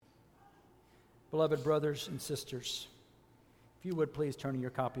Beloved brothers and sisters, if you would please turn your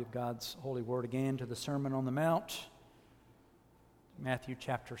copy of God's holy word again to the Sermon on the Mount, Matthew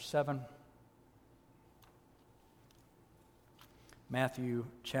chapter 7. Matthew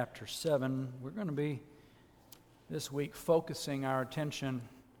chapter 7. We're going to be this week focusing our attention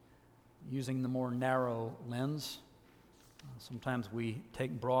using the more narrow lens. Sometimes we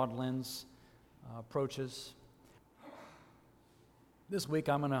take broad lens approaches. This week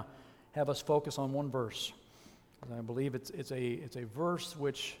I'm going to have us focus on one verse. I believe it's a verse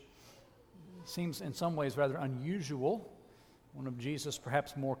which seems in some ways rather unusual, one of Jesus'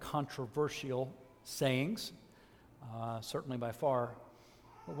 perhaps more controversial sayings, certainly by far.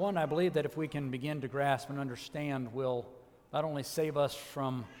 But one I believe that if we can begin to grasp and understand will not only save us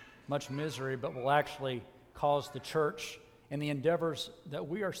from much misery, but will actually cause the church and the endeavors that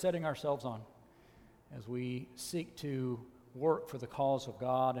we are setting ourselves on as we seek to work for the cause of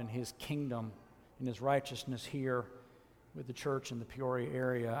God and His kingdom and His righteousness here with the church in the Peoria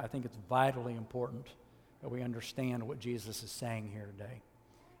area. I think it's vitally important that we understand what Jesus is saying here today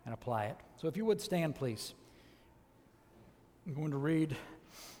and apply it. So if you would stand, please. I'm going to read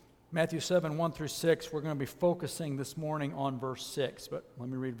Matthew 7, 1 through 6. We're going to be focusing this morning on verse 6, but let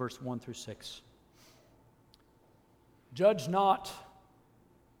me read verse 1 through 6. Judge not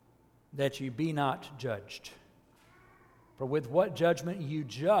that ye be not judged. For with what judgment you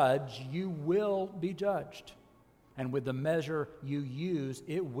judge, you will be judged. And with the measure you use,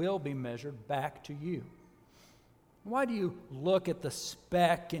 it will be measured back to you. Why do you look at the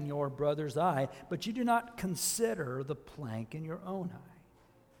speck in your brother's eye, but you do not consider the plank in your own eye?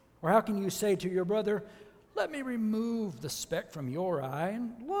 Or how can you say to your brother, let me remove the speck from your eye,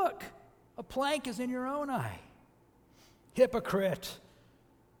 and look, a plank is in your own eye? Hypocrite!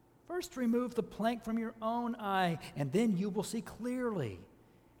 First remove the plank from your own eye, and then you will see clearly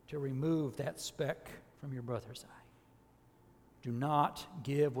to remove that speck from your brother's eye. Do not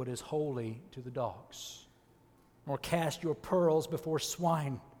give what is holy to the dogs, nor cast your pearls before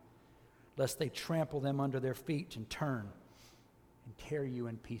swine, lest they trample them under their feet and turn and tear you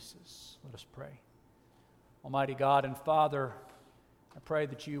in pieces. Let us pray. Almighty God and Father, I pray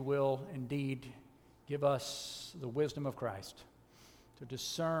that you will indeed give us the wisdom of Christ to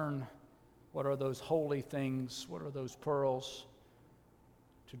discern what are those holy things, what are those pearls,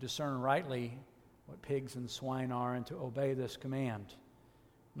 to discern rightly what pigs and swine are, and to obey this command,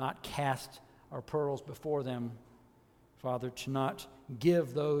 not cast our pearls before them, Father, to not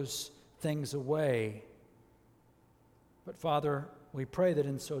give those things away. But Father, we pray that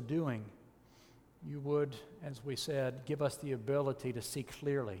in so doing, you would, as we said, give us the ability to see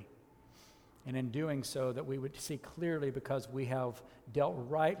clearly. And in doing so, that we would see clearly because we have dealt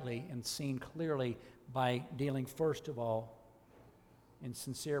rightly and seen clearly by dealing first of all in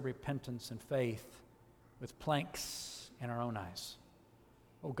sincere repentance and faith with planks in our own eyes.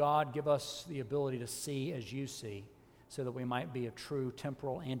 Oh God, give us the ability to see as you see, so that we might be a true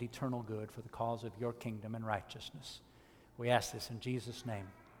temporal and eternal good for the cause of your kingdom and righteousness. We ask this in Jesus' name.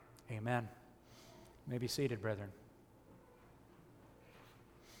 Amen. You may be seated, brethren.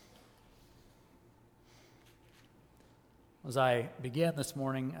 As I begin this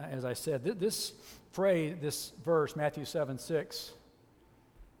morning, as I said, this phrase, this verse, Matthew 7, 6,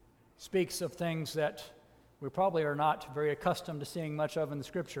 speaks of things that we probably are not very accustomed to seeing much of in the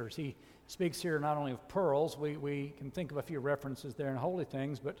Scriptures. He speaks here not only of pearls, we can think of a few references there in holy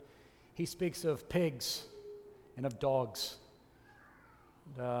things, but he speaks of pigs and of dogs.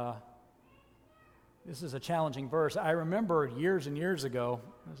 This is a challenging verse. I remember years and years ago,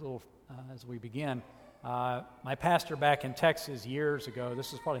 as we begin, my pastor back in Texas years ago,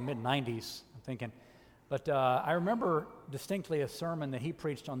 this was probably mid-90s, I'm thinking, but I remember distinctly a sermon that he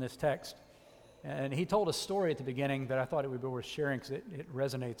preached on this text, and he told a story at the beginning that I thought it would be worth sharing because it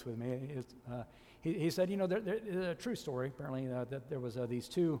resonates with me. He said, a true story, apparently, that there was these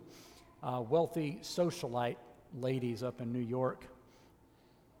two wealthy socialite ladies up in New York,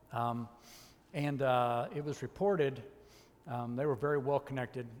 and it was reported. They were very well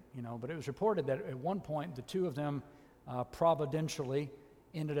connected, but it was reported that at one point the two of them providentially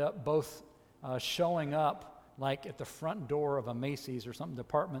ended up both showing up like at the front door of a Macy's or some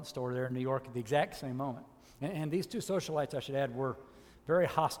department store there in New York at the exact same moment. And these two socialites, I should add, were very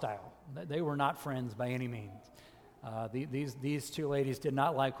hostile. They were not friends by any means. These two ladies did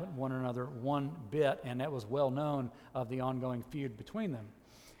not like one another one bit, and that was well known of the ongoing feud between them.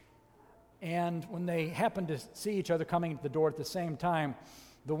 And when they happened to see each other coming to the door at the same time,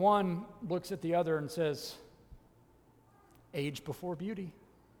 the one looks at the other and says, "Age before beauty."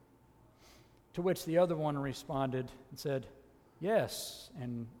 To which the other one responded and said, "Yes,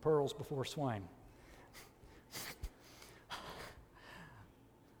 and pearls before swine."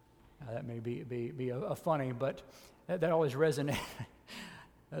 That may be a funny, but that always resonated.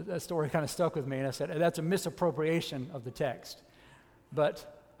 That story kind of stuck with me, and I said, that's a misappropriation of the text.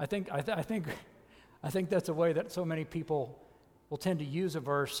 But I think that's a way that so many people will tend to use a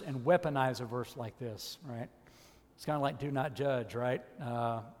verse and weaponize a verse like this, right? It's kind of like do not judge, right?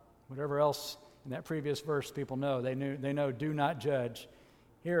 Whatever else in that previous verse people know, they know do not judge.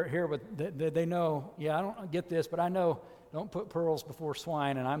 Here, they know, yeah, I don't get this, but I know don't put pearls before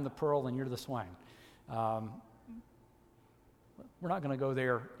swine, and I'm the pearl and you're the swine. We're not going to go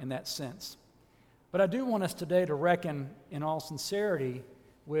there in that sense. But I do want us today to reckon in all sincerity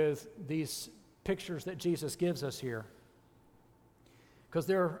with these pictures that Jesus gives us here. Because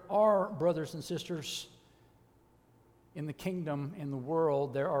there are brothers and sisters in the kingdom, in the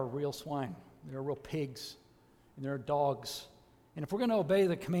world, there are real swine. There are real pigs, and there are dogs. And if we're going to obey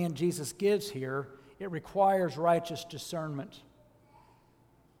the command Jesus gives here, it requires righteous discernment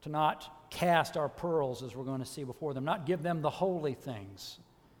to not cast our pearls, as we're going to see before them, not give them the holy things.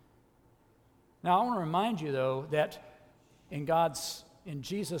 Now, I want to remind you, though, that in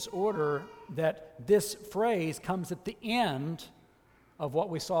Jesus' order, that this phrase comes at the end of what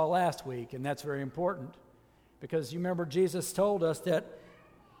we saw last week, and that's very important. Because you remember Jesus told us that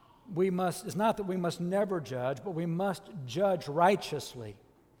it's not that we must never judge, but we must judge righteously.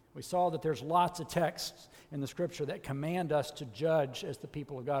 We saw that there's lots of texts in the Scripture that command us to judge as the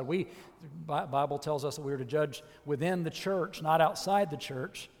people of God. The Bible tells us that we are to judge within the church, not outside the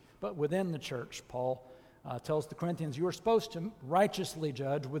church, but within the church. Paul tells the Corinthians, you are supposed to righteously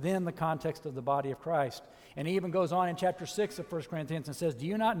judge within the context of the body of Christ. And he even goes on in chapter 6 of 1 Corinthians and says, do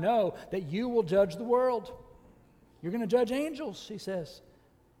you not know that you will judge the world? You're going to judge angels, he says.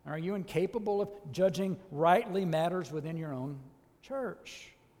 Are you incapable of judging rightly matters within your own church?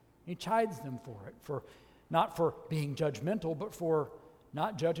 He chides them for it, not for being judgmental, but for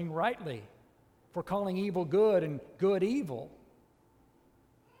not judging rightly, for calling evil good and good evil.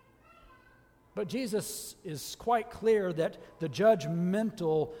 But Jesus is quite clear that the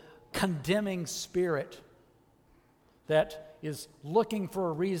judgmental, condemning spirit that is looking for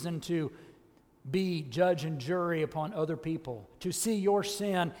a reason to be judge and jury upon other people, to see your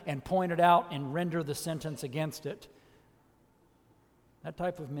sin and point it out and render the sentence against it. That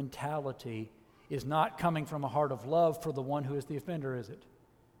type of mentality is not coming from a heart of love for the one who is the offender, is it?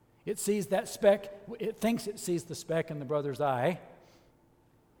 It sees that speck, it thinks it sees the speck in the brother's eye,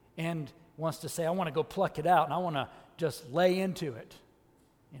 and wants to say, I want to go pluck it out, and I want to just lay into it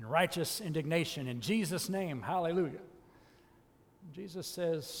in righteous indignation, in Jesus' name, hallelujah. Jesus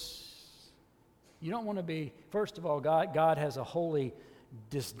says, you don't want to be, first of all, God has a holy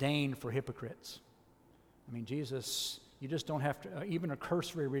disdain for hypocrites. I mean, Jesus, you just don't have to, even a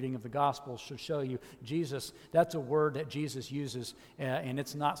cursory reading of the Gospels should show you Jesus, that's a word that Jesus uses, and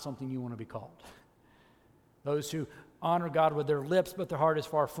it's not something you want to be called. Those who honor God with their lips, but their heart is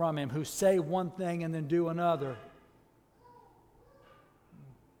far from Him, who say one thing and then do another.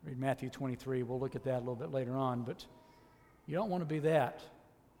 Read Matthew 23. We'll look at that a little bit later on, but you don't want to be that.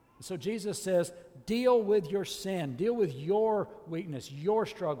 So Jesus says, deal with your sin, deal with your weakness, your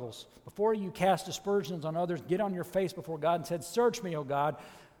struggles. Before you cast aspersions on others, get on your face before God and said, search me, O God,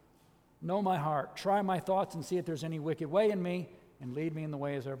 know my heart, try my thoughts and see if there's any wicked way in me, and lead me in the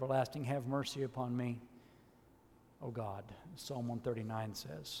ways everlasting. Have mercy upon me, O God, Psalm 139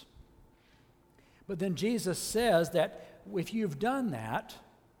 says. But then Jesus says that if you've done that,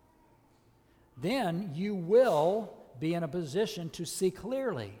 then you will be in a position to see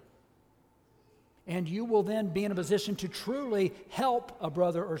clearly. And you will then be in a position to truly help a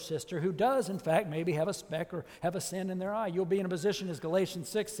brother or sister who does, in fact, maybe have a speck or have a sin in their eye. You'll be in a position, as Galatians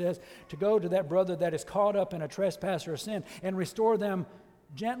 6 says, to go to that brother that is caught up in a trespass or a sin and restore them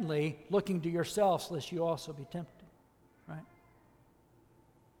gently, looking to yourselves, lest you also be tempted. Right? I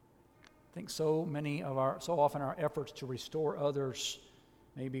think so often our efforts to restore others,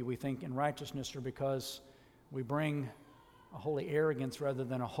 maybe we think in righteousness, are because we bring a holy arrogance rather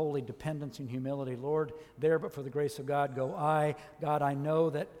than a holy dependence and humility. Lord, there but for the grace of God go I. God, I know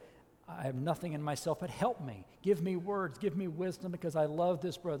that I have nothing in myself, but help me. Give me words, give me wisdom, because I love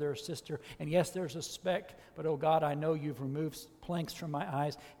this brother or sister. And yes, there's a speck, but oh God, I know you've removed planks from my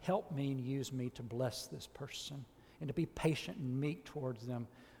eyes. Help me and use me to bless this person and to be patient and meek towards them,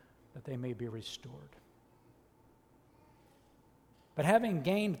 that they may be restored. But having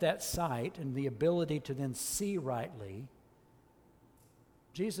gained that sight and the ability to then see rightly,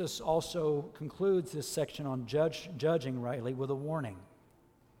 Jesus also concludes this section on judging rightly with a warning.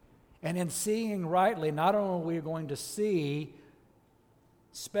 And in seeing rightly, not only are we going to see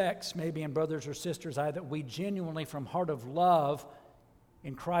specks maybe in brothers or sisters' eye that we genuinely, from heart of love,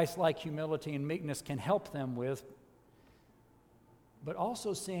 in Christ-like humility and meekness can help them with. But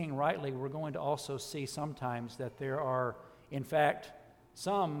also seeing rightly, we're going to also see sometimes that there are, in fact,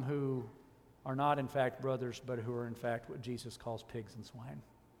 some who are not in fact brothers, but who are in fact what Jesus calls pigs and swine.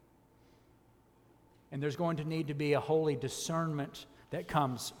 And there's going to need to be a holy discernment that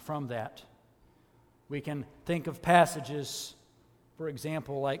comes from that. We can think of passages, for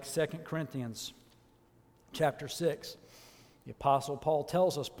example, like 2 Corinthians chapter 6. The Apostle Paul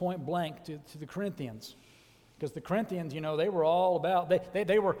tells us point blank to the Corinthians, because the Corinthians, they were all about,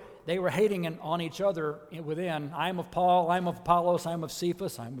 they were hating on each other within. I'm of Paul, I'm of Apollos, I'm of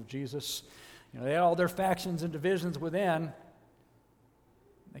Cephas, I'm of Jesus. They had all their factions and divisions within.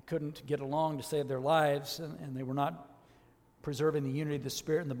 They couldn't get along to save their lives, and they were not preserving the unity of the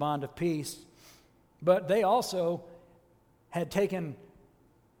Spirit and the bond of peace. But they also had taken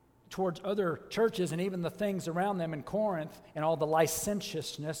towards other churches and even the things around them in Corinth and all the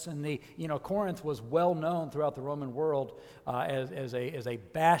licentiousness and Corinth was well known throughout the Roman world as a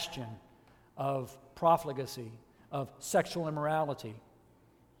bastion of profligacy, of sexual immorality.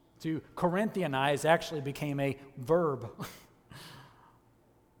 To Corinthianize actually became a verb.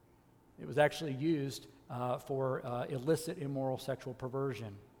 It was actually used for illicit, immoral sexual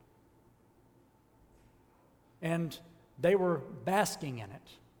perversion. And they were basking in it.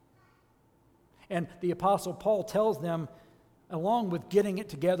 And the Apostle Paul tells them, along with getting it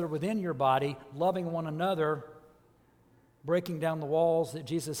together within your body, loving one another, breaking down the walls that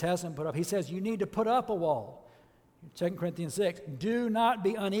Jesus hasn't put up, he says you need to put up a wall. 2 Corinthians 6, do not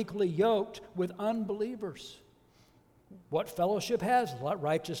be unequally yoked with unbelievers. What fellowship has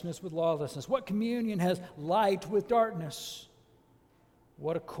righteousness with lawlessness? What communion has light with darkness?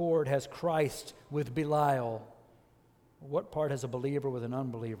 What accord has Christ with Belial? What part has a believer with an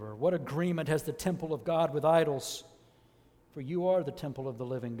unbeliever? What agreement has the temple of God with idols? For you are the temple of the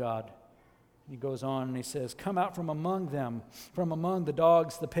living God. He goes on and he says, come out from among them, from among the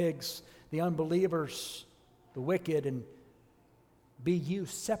dogs, the pigs, the unbelievers, the wicked, and be you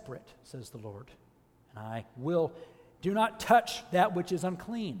separate, says the Lord. And do not touch that which is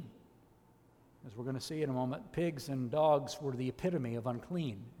unclean. As we're going to see in a moment, pigs and dogs were the epitome of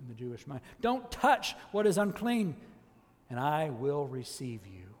unclean in the Jewish mind. Don't touch what is unclean, and I will receive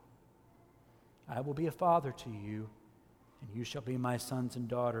you. I will be a father to you, and you shall be my sons and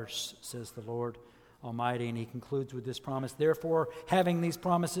daughters, says the Lord Almighty. And he concludes with this promise, therefore, having these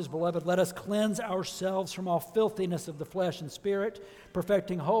promises, beloved, let us cleanse ourselves from all filthiness of the flesh and spirit,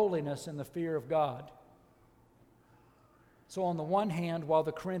 perfecting holiness in the fear of God. So on the one hand, while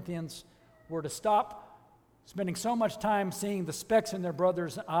the Corinthians were to stop spending so much time seeing the specks in their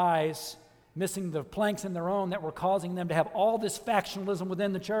brothers' eyes, missing the planks in their own that were causing them to have all this factionalism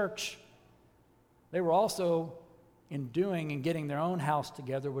within the church, they were also, in doing and getting their own house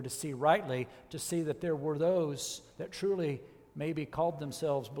together, were to see rightly, to see that there were those that truly maybe called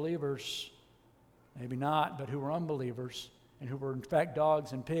themselves believers, maybe not, but who were unbelievers, and who were in fact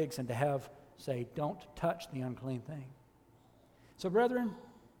dogs and pigs, and to say, don't touch the unclean thing. So brethren,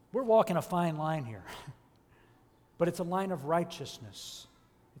 we're walking a fine line here. But it's a line of righteousness.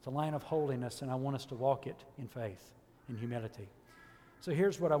 It's a line of holiness, and I want us to walk it in faith, in humility. So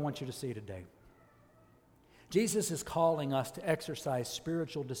here's what I want you to see today. Jesus is calling us to exercise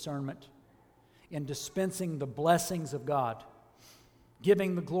spiritual discernment in dispensing the blessings of God,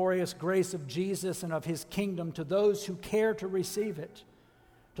 giving the glorious grace of Jesus and of his kingdom to those who care to receive it,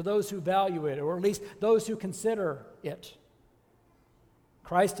 to those who value it, or at least those who consider it.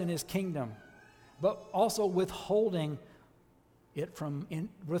 Christ and his kingdom, but also withholding it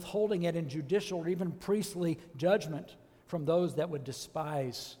in judicial or even priestly judgment from those that would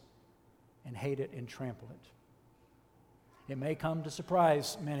despise and hate it and trample it. It may come to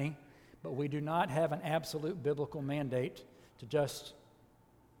surprise many, but we do not have an absolute biblical mandate to just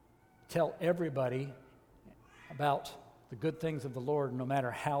tell everybody about the good things of the Lord, no matter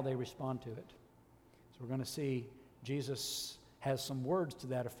how they respond to it. So we're going to see Jesus has some words to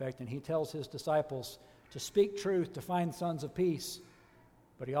that effect, and he tells his disciples to speak truth, to find sons of peace,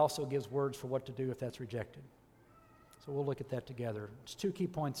 but he also gives words for what to do if that's rejected. So we'll look at that together. It's 2 key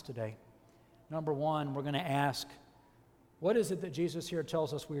points today. Number 1, we're going to ask, what is it that Jesus here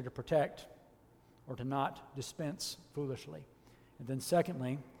tells us we are to protect or to not dispense foolishly? And then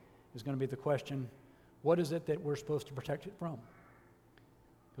secondly is going to be the question, what is it that we're supposed to protect it from?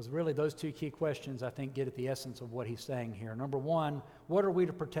 Because really those 2 key questions, I think, get at the essence of what he's saying here. Number 1, what are we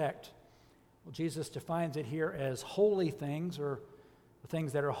to protect? Well, Jesus defines it here as holy things, or the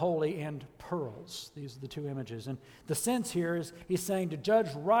things that are holy, and pearls. These are the 2 images. And the sense here is he's saying to judge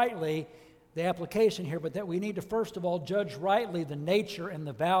rightly the application here, but that we need to first of all judge rightly the nature and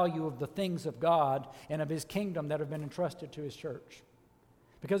the value of the things of God and of His kingdom that have been entrusted to His church.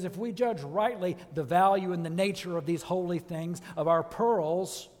 Because if we judge rightly the value and the nature of these holy things, of our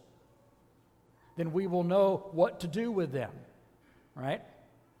pearls, then we will know what to do with them, right?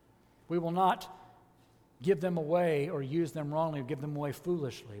 We will not give them away or use them wrongly or give them away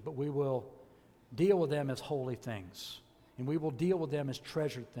foolishly, but we will deal with them as holy things. And we will deal with them as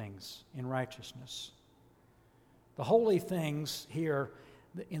treasured things in righteousness. The holy things here,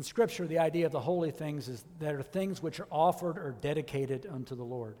 in Scripture, the idea of the holy things is that are things which are offered or dedicated unto the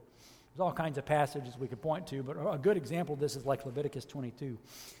Lord. There's all kinds of passages we could point to, but a good example of this is like Leviticus 22.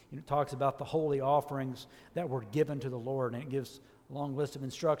 It talks about the holy offerings that were given to the Lord, and it gives a long list of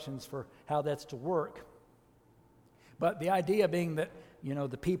instructions for how that's to work. But the idea being that,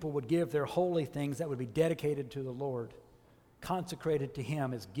 the people would give their holy things that would be dedicated to the Lord, consecrated to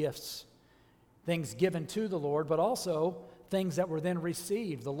Him as gifts, things given to the Lord, but also things that were then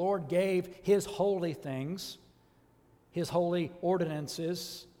received. The Lord gave His holy things, His holy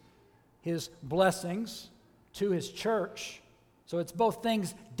ordinances, His blessings to His church. So it's both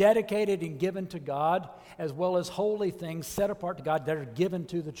things dedicated and given to God, as well as holy things set apart to God that are given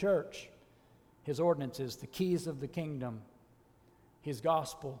to the church. His ordinances, the keys of the kingdom, His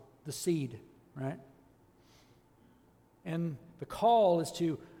gospel, the seed, right? And the call is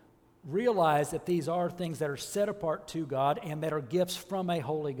to realize that these are things that are set apart to God and that are gifts from a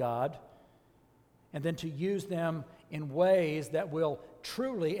holy God, and then to use them in ways that will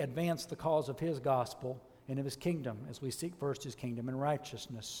truly advance the cause of His gospel and of His kingdom as we seek first His kingdom and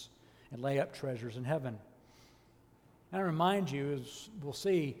righteousness and lay up treasures in heaven. And I remind you, as we'll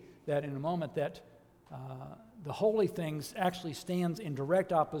see, that in a moment that the holy things actually stands in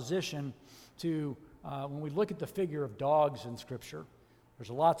direct opposition to when we look at the figure of dogs in Scripture.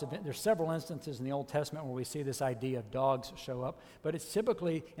 There's several instances in the Old Testament where we see this idea of dogs show up, but it's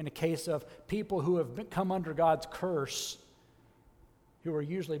typically in a case of people who have come under God's curse, who are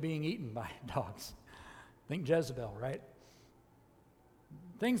usually being eaten by dogs. Think Jezebel, right?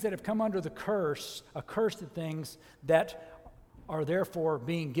 Things that have come under the curse, accursed things that are therefore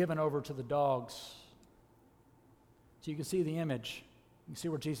being given over to the dogs. So you can see the image. You see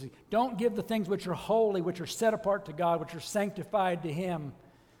where Jesus says, don't give the things which are holy, which are set apart to God, which are sanctified to Him.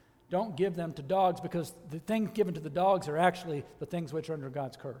 Don't give them to dogs, because the things given to the dogs are actually the things which are under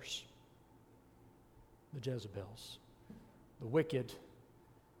God's curse. The Jezebels, the wicked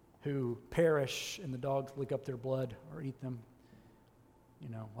who perish and the dogs lick up their blood or eat them,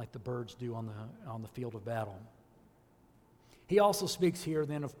 like the birds do on the field of battle. He also speaks here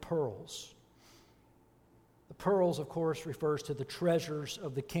then of pearls. The pearls, of course, refers to the treasures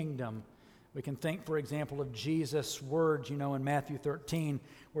of the kingdom. We can think, for example, of Jesus' words, in Matthew 13,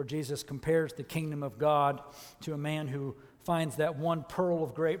 where Jesus compares the kingdom of God to a man who finds that one pearl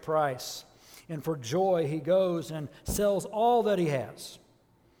of great price. And for joy, he goes and sells all that he has.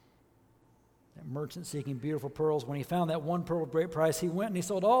 That merchant seeking beautiful pearls, when he found that one pearl of great price, he went and he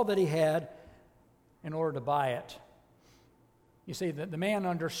sold all that he had in order to buy it. You see, the man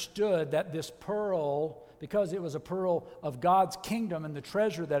understood that this pearl, because it was a pearl of God's kingdom and the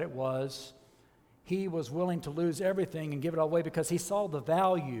treasure that it was, he was willing to lose everything and give it all away because he saw the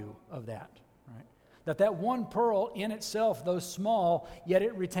value of that, right? That one pearl in itself, though small, yet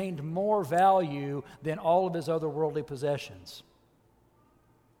it retained more value than all of his other worldly possessions,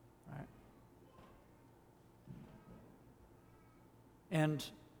 right? And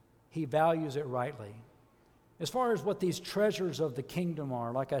he values it rightly. As far as what these treasures of the kingdom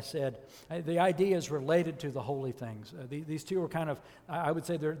are, like I said, the idea is related to the holy things. These two are kind of, I would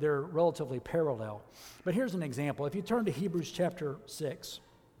say they're relatively parallel. But here's an example. If you turn to Hebrews chapter 6,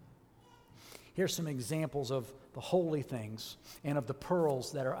 here's some examples of the holy things and of the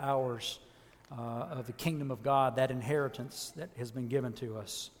pearls that are ours, of the kingdom of God, that inheritance that has been given to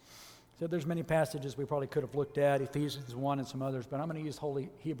us. So there's many passages we probably could have looked at, Ephesians 1 and some others, but I'm going to use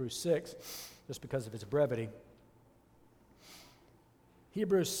Hebrews 6 just because of its brevity.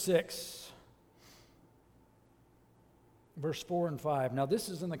 Hebrews 6, verse 4 and 5. Now this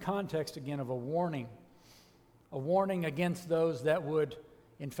is in the context again of a warning against those that would,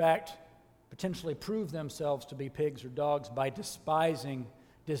 in fact, potentially prove themselves to be pigs or dogs by despising,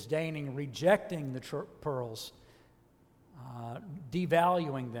 disdaining, rejecting the pearls,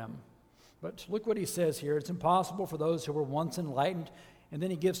 devaluing them. But look what he says here. It's impossible for those who were once enlightened. And then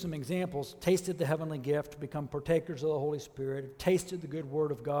he gives some examples. Tasted the heavenly gift, become partakers of the Holy Spirit, tasted the good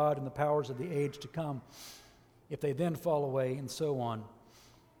word of God and the powers of the age to come, if they then fall away, and so on.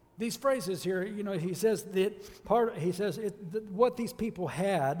 These phrases here, he says what these people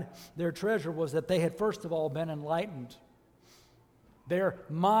had, their treasure was that they had first of all been enlightened. Their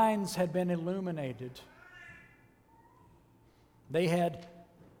minds had been illuminated. They had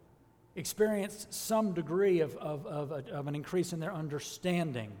experienced some degree of an increase in their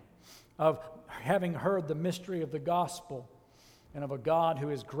understanding, of having heard the mystery of the gospel and of a God who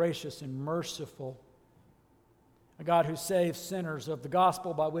is gracious and merciful, a God who saves sinners, of the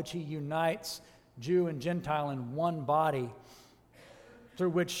gospel by which he unites Jew and Gentile in one body, through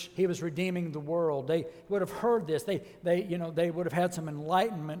which he was redeeming the world. They would have heard this. They would have had some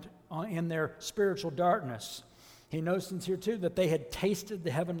enlightenment in their spiritual darkness. He notes here too that they had tasted the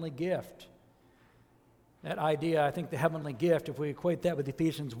heavenly gift. That idea, I think the heavenly gift, if we equate that with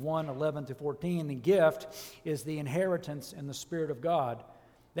Ephesians 1:11-14, the gift is the inheritance in the Spirit of God,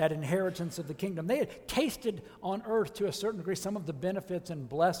 that inheritance of the kingdom. They had tasted on earth to a certain degree some of the benefits and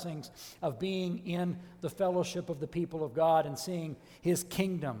blessings of being in the fellowship of the people of God and seeing his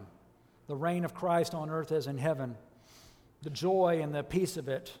kingdom, the reign of Christ on earth as in heaven, the joy and the peace of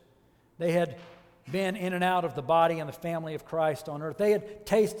it. They had been in and out of the body and the family of Christ on earth. They had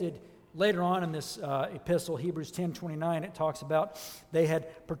tasted, later on in this epistle, Hebrews 10:29, it talks about they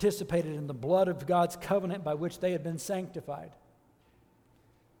had participated in the blood of God's covenant by which they had been sanctified.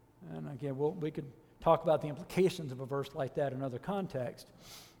 And again, we could talk about the implications of a verse like that in another context,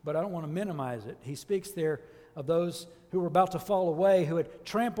 but I don't want to minimize it. He speaks there of those who were about to fall away, who had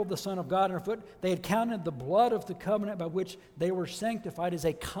trampled the Son of God underfoot. They had counted the blood of the covenant by which they were sanctified as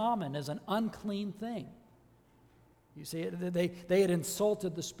an unclean thing. You see, they had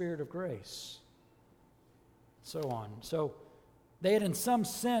insulted the Spirit of grace. So on. So they had in some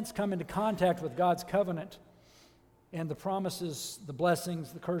sense come into contact with God's covenant and the promises, the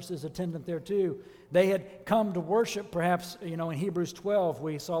blessings, the curses attendant thereto. They had come to worship, perhaps, in Hebrews 12,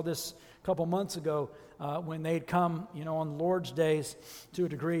 we saw this a couple months ago, when they had come, on the Lord's days to a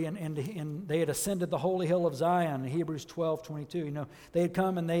degree, and they had ascended the holy hill of Zion, in Hebrews 12:22. They had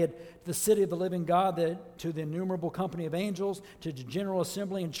come and they had the city of the living God, to the innumerable company of angels, to the general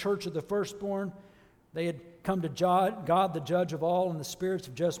assembly and church of the firstborn. They had come to God, the judge of all, and the spirits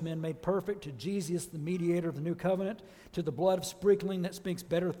of just men made perfect, to Jesus, the mediator of the new covenant, to the blood of sprinkling that speaks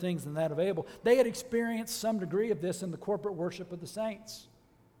better things than that of Abel. They had experienced some degree of this in the corporate worship of the saints,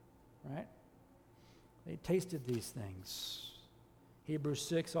 right? They tasted these things. Hebrews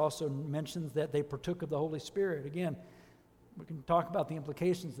 6 also mentions that they partook of the Holy Spirit. Again, we can talk about the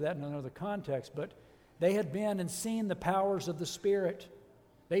implications of that in another context, but they had been and seen the powers of the Spirit.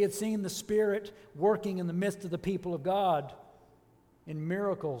 They had seen the Spirit working in the midst of the people of God in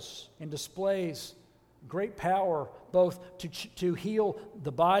miracles, in displays, great power, both to heal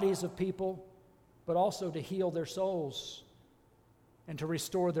the bodies of people, but also to heal their souls and to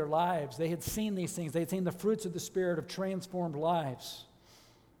restore their lives. They had seen these things. They had seen the fruits of the Spirit of transformed lives.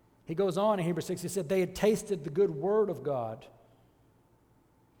 He goes on in Hebrews 6, he said they had tasted the good word of God.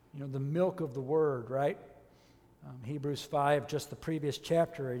 The milk of the word, right? Hebrews 5, just the previous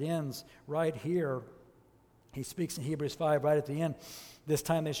chapter, it ends right here. He speaks in Hebrews 5 right at the end. This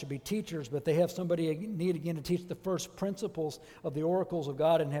time they should be teachers, but they have somebody need again to teach the first principles of the oracles of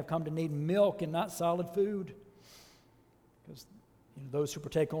God and have come to need milk and not solid food. Because those who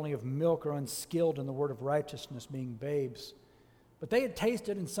partake only of milk are unskilled in the word of righteousness, being babes. But they had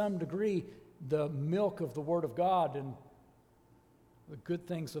tasted in some degree the milk of the word of God and the good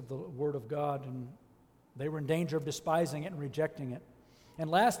things of the word of God, and they were in danger of despising it and rejecting it.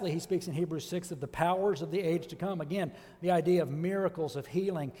 And lastly, he speaks in Hebrews 6 of the powers of the age to come. Again, the idea of miracles, of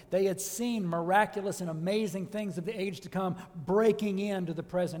healing. They had seen miraculous and amazing things of the age to come breaking into the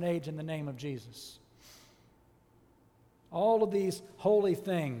present age in the name of Jesus. All of these holy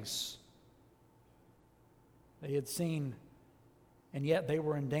things they had seen, and yet they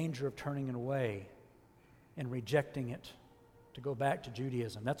were in danger of turning it away and rejecting it to go back to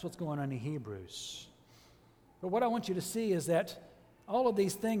Judaism. That's what's going on in Hebrews. But what I want you to see is that all of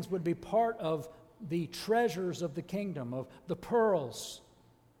these things would be part of the treasures of the kingdom, of the pearls,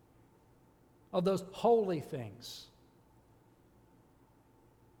 of those holy things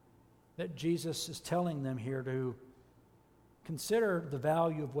that Jesus is telling them here to consider the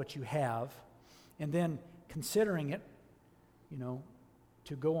value of what you have, and then considering it,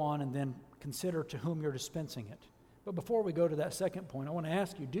 to go on and then consider to whom you're dispensing it. But before we go to that second point, I want to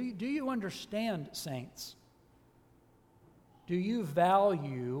ask you, do you understand, saints? Do you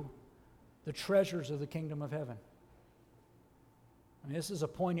value the treasures of the kingdom of heaven? This is a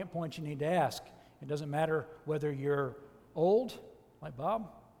poignant point you need to ask. It doesn't matter whether you're old, like Bob,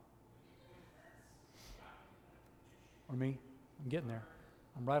 or me. I'm getting there.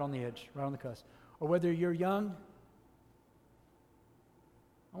 I'm right on the edge, right on the cusp. Or whether you're young,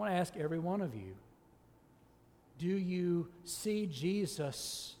 I want to ask every one of you, do you see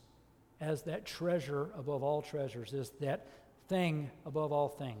Jesus as that treasure above all treasures, as that thing above all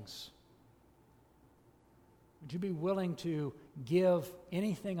things? Would you be willing to give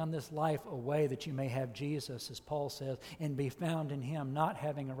anything on this life away that you may have Jesus, as Paul says, and be found in him, not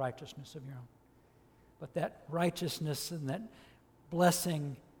having a righteousness of your own, but that righteousness and that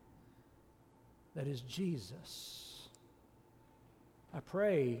blessing that is Jesus? I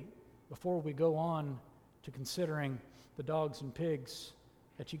pray before we go on to considering the dogs and pigs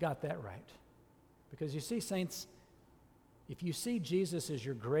that you got that right. Because you see, saints, if you see Jesus as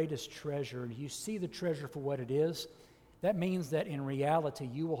your greatest treasure and you see the treasure for what it is, that means that in reality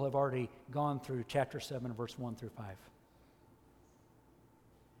you will have already gone through chapter 7, verse 1 through 5.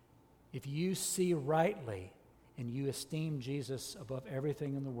 If you see rightly and you esteem Jesus above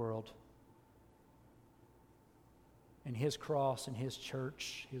everything in the world, and his cross and his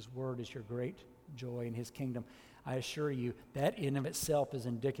church, his word is your great joy in his kingdom, I assure you that in of itself is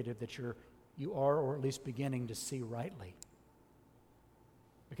indicative that you are, or at least beginning to see rightly.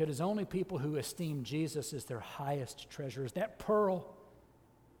 Because it's only people who esteem Jesus as their highest treasure, as that pearl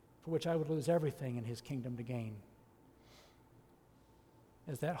for which I would lose everything in his kingdom to gain,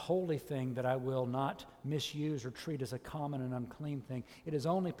 as that holy thing that I will not misuse or treat as a common and unclean thing. It is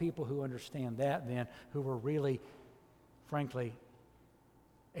only people who understand that then who are really, frankly,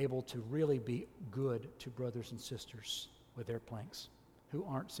 able to really be good to brothers and sisters with their planks, who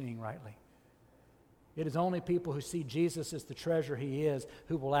aren't seeing rightly. It is only people who see Jesus as the treasure he is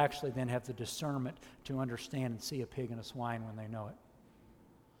who will actually then have the discernment to understand and see a pig and a swine when they know it.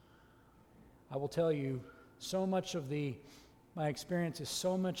 I will tell you, my experience is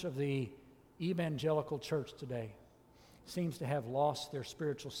so much of the evangelical church today seems to have lost their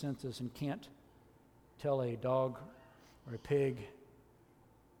spiritual senses and can't tell a dog or a pig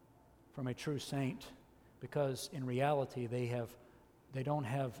from a true saint, because in reality they don't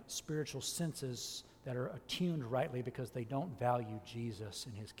have spiritual senses that are attuned rightly because they don't value Jesus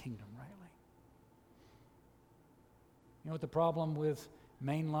and his kingdom rightly. You know what the problem with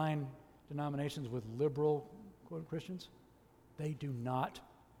mainline denominations, with liberal quote Christians? They do not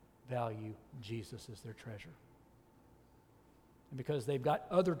value Jesus as their treasure. And because they've got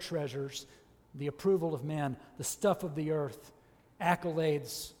other treasures, the approval of men, the stuff of the earth,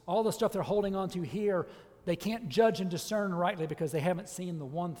 accolades, all the stuff they're holding on to here, they can't judge and discern rightly because they haven't seen the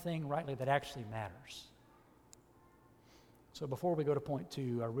one thing rightly that actually matters. So before we go to point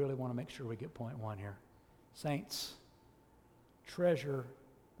 2, I really want to make sure we get point 1 here. Saints, treasure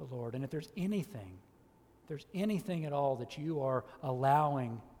the Lord. And if there's anything at all that you are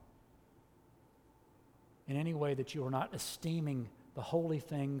allowing in any way that you are not esteeming the holy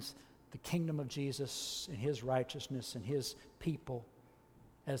things, the kingdom of Jesus and his righteousness and his people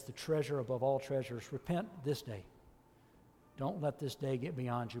as the treasure above all treasures, repent this day. Don't let this day get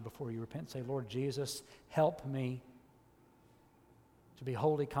beyond you before you repent. Say, Lord Jesus, help me to be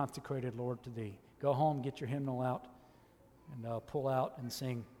wholly consecrated, Lord, to thee. Go home, get your hymnal out, and pull out and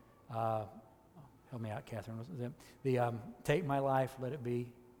sing. Help me out, Catherine. Take my life, let it be.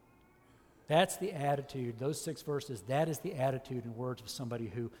 That's the attitude, those 6 verses, that is the attitude and words of somebody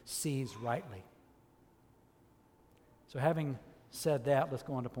who sees rightly. So having said that, let's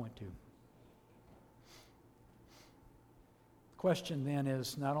go on to point 2. The question then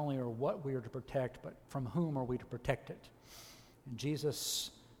is not only are what we are to protect, but from whom are we to protect it? And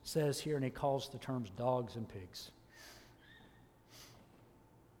Jesus says here, and he calls the terms dogs and pigs.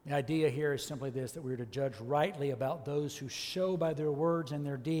 The idea here is simply this, that we are to judge rightly about those who show by their words and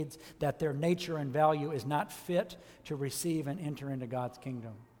their deeds that their nature and value is not fit to receive and enter into God's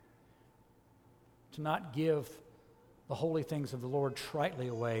kingdom. To not give the holy things of the Lord tritely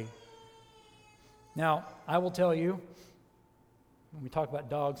away. Now, I will tell you, when we talk about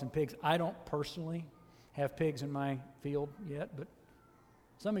dogs and pigs, I don't personally have pigs in my field yet, but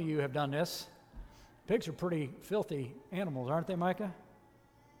some of you have done this. Pigs are pretty filthy animals, aren't they, Micah?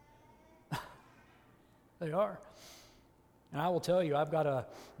 They are. And I will tell you, I've got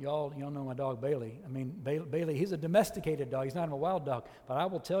y'all know my dog Bailey. I mean, Bailey, he's a domesticated dog. He's not a wild dog. But I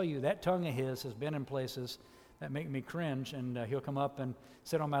will tell you, that tongue of his has been in places that make me cringe, and he'll come up and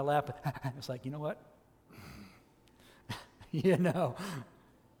sit on my lap. It's like, you know what?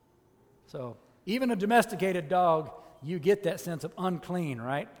 So even a domesticated dog, you get that sense of unclean,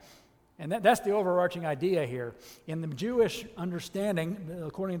 right? And that's the overarching idea here. In the Jewish understanding,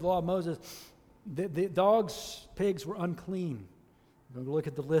 according to the law of Moses, the dogs, pigs were unclean. We're going to look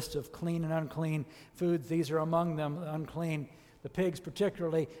at the list of clean and unclean foods. These are among them, unclean. The pigs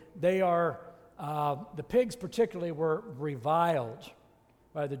particularly, the pigs particularly were reviled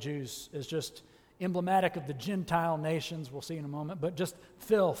by the Jews as just emblematic of the Gentile nations, we'll see in a moment, but just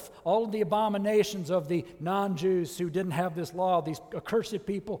filth. All of the abominations of the non-Jews who didn't have this law, these accursed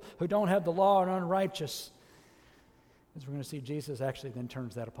people who don't have the law and are unrighteous. As we're going to see, Jesus actually then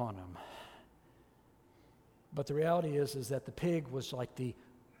turns that upon them. But the reality is that the pig was like the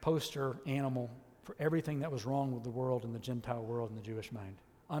poster animal for everything that was wrong with the world and the Gentile world and the Jewish mind.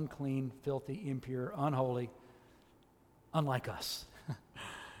 Unclean, filthy, impure, unholy, unlike us.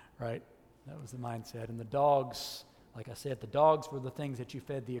 Right? That was the mindset. And the dogs, like I said, the dogs were the things that you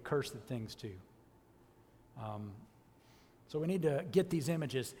fed the accursed things to. So we need to get these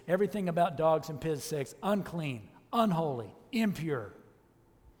images. Everything about dogs and pigs says unclean, unholy, impure.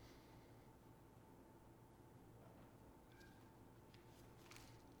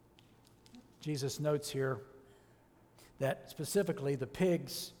 Jesus notes here that specifically the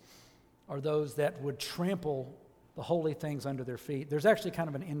pigs are those that would trample the holy things under their feet. There's actually kind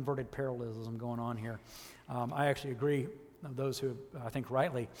of an inverted parallelism going on here. I actually agree. Those who, I think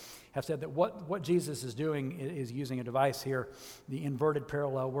rightly, have said that what Jesus is doing is using a device here, the inverted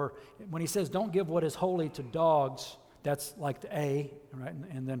parallel, where when he says don't give what is holy to dogs, that's like the A, right?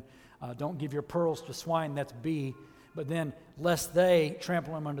 And then don't give your pearls to swine, that's B. But then, lest they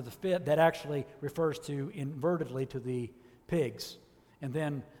trample them under the foot, that actually refers to invertedly to the pigs. And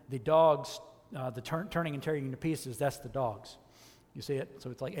then the dogs, the turning and tearing into pieces, that's the dogs. You see it?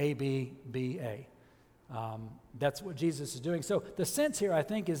 So it's like A, B, B, A. That's what Jesus is doing. So the sense here, I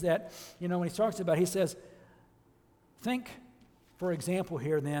think, is that, when he talks about, he says, think, for example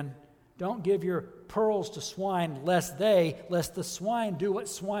here then, don't give your pearls to swine, lest the swine do what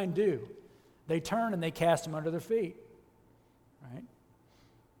swine do. They turn and they cast them under their feet. Right?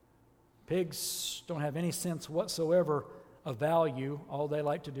 Pigs don't have any sense whatsoever of value. All they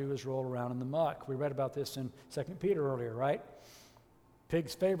like to do is roll around in the muck. We read about this in 2 Peter earlier, right?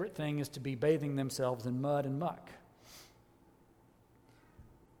 Pigs' favorite thing is to be bathing themselves in mud and muck.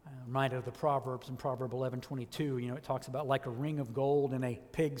 I'm reminded of the Proverbs in Proverb 11:22. It talks about like a ring of gold in a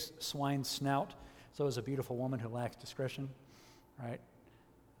pig's swine's snout, so is a beautiful woman who lacks discretion, right?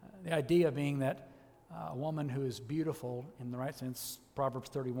 The idea being that a woman who is beautiful in the right sense, Proverbs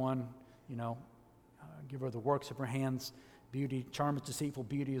 31, give her the works of her hands. Beauty, charm is deceitful,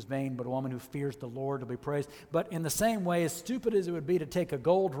 beauty is vain, but a woman who fears the Lord will be praised. But in the same way, as stupid as it would be to take a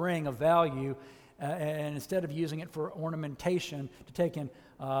gold ring of value and instead of using it for ornamentation, to take and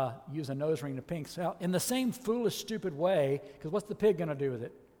use a nose ring to pink. So in the same foolish, stupid way, because what's the pig going to do with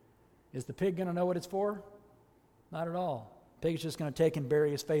it? Is the pig going to know what it's for? Not at all. Pig's just going to take and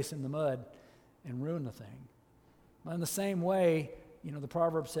bury his face in the mud and ruin the thing. But in the same way, the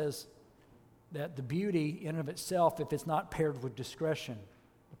proverb says that the beauty in and of itself, if it's not paired with discretion,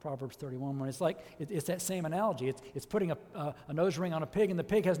 the Proverbs 31 one, it's that same analogy. It's putting a nose ring on a pig, and the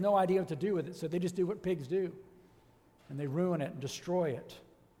pig has no idea what to do with it, so they just do what pigs do, and they ruin it and destroy it.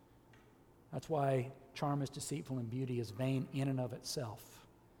 That's why charm is deceitful and beauty is vain in and of itself.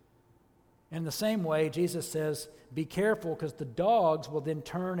 In the same way, Jesus says, be careful, because the dogs will then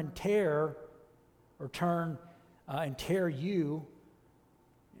turn and tear you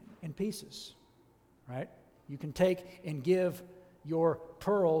in pieces, right? You can take and give your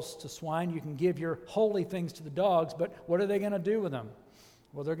pearls to swine. You can give your holy things to the dogs, but what are they going to do with them?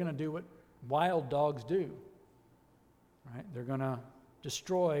 Well, they're going to do what wild dogs do, right? They're going to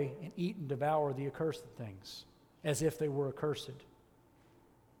destroy and eat and devour the accursed things as if they were accursed.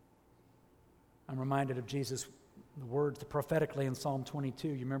 I'm reminded of Jesus' the words prophetically in Psalm 22.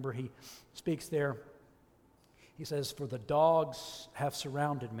 You remember he speaks there. He says, for the dogs have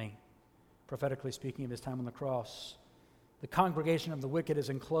surrounded me, prophetically speaking of his time on the cross. The congregation of the wicked has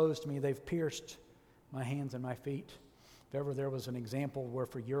enclosed me. They've pierced my hands and my feet. If ever there was an example where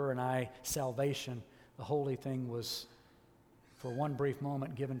for your and I salvation, the holy thing was for one brief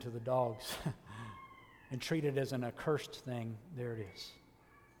moment given to the dogs and treated as an accursed thing, there it is,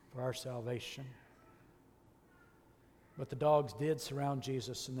 for our salvation. But the dogs did surround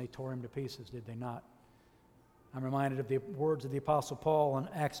Jesus and they tore him to pieces, did they not? I'm reminded of the words of the Apostle Paul in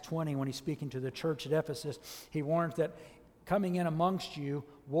Acts 20 when he's speaking to the church at Ephesus. He warns that coming in amongst you,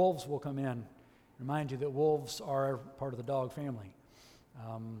 wolves will come in. Remind you that wolves are part of the dog family.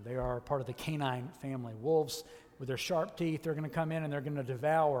 They are part of the canine family. Wolves, with their sharp teeth, they're going to come in and they're going to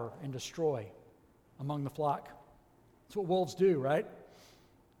devour and destroy among the flock. That's what wolves do, right?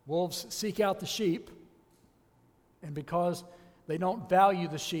 Wolves seek out the sheep, and because they don't value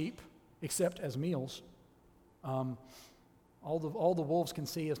the sheep except as meals, all the wolves can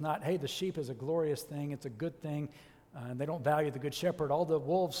see is not, hey, the sheep is a glorious thing, it's a good thing. and they don't value the good shepherd. All the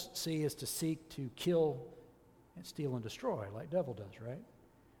wolves see is to seek to kill and steal and destroy, like the devil does, right?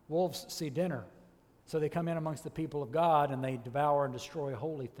 Wolves see dinner, so they come in amongst the people of God and they devour and destroy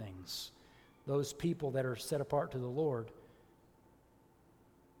holy things, those people that are set apart to the Lord.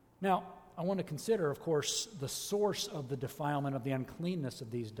 Now, I want to consider, of course, the source of the defilement, of the uncleanness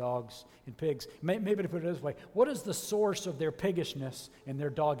of these dogs and pigs. Maybe to put it this way, what is the source of their piggishness and their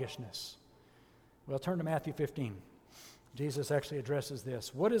doggishness? Well, turn to Matthew 15. Jesus actually addresses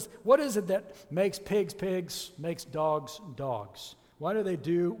this. What is it that makes pigs pigs, makes dogs dogs? Why do they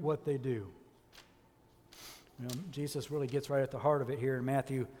do what they do? You know, Jesus really gets right at the heart of it here in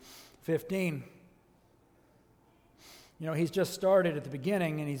Matthew 15. You know, he's just started at the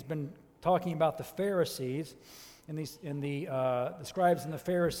beginning, and he's been talking about the Pharisees and the scribes and the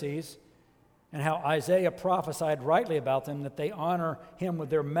Pharisees, and how Isaiah prophesied rightly about them, that they honor him with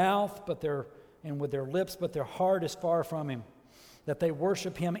their mouth, and with their lips, but their heart is far from him, that they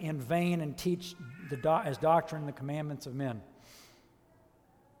worship him in vain and teach as doctrine the commandments of men.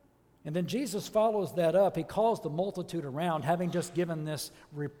 And then Jesus follows that up. He calls the multitude around, having just given this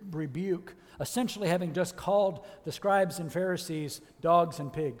rebuke, essentially having just called the scribes and Pharisees dogs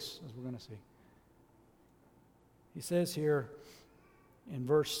and pigs, as we're going to see. He says here in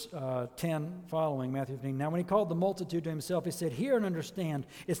verse 10 following, Matthew 15, "Now when he called the multitude to himself, he said, 'Hear and understand,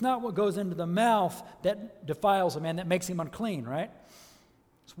 it's not what goes into the mouth that defiles a man, that makes him unclean,' right?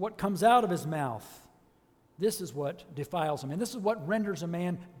 It's what comes out of his mouth. This is what defiles him. And this is what renders a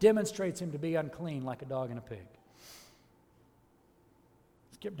man, demonstrates him to be unclean, like a dog and a pig."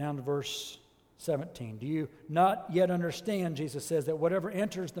 Skip down to verse 17. "Do you not yet understand," Jesus says, "that whatever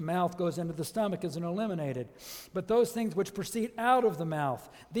enters the mouth goes into the stomach is eliminated? But those things which proceed out of the mouth,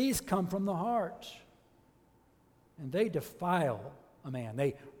 these come from the heart. And they defile a man.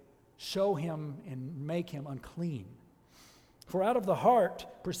 They show him and make him unclean. For out of the heart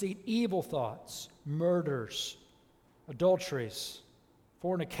proceed evil thoughts, murders, adulteries,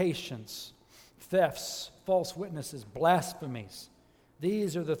 fornications, thefts, false witnesses, blasphemies.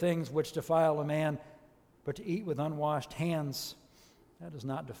 These are the things which defile a man, but to eat with unwashed hands, that does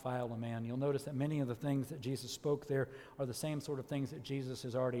not defile a man." You'll notice that many of the things that Jesus spoke there are the same sort of things that Jesus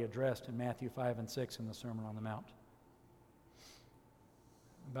has already addressed in Matthew 5 and 6 in the Sermon on the Mount,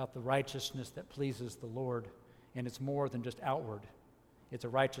 about the righteousness that pleases the Lord. And it's more than just outward. It's a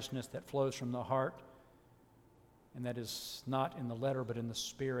righteousness that flows from the heart, and that is not in the letter but in the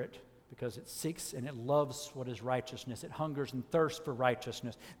spirit, because it seeks and it loves what is righteousness. It hungers and thirsts for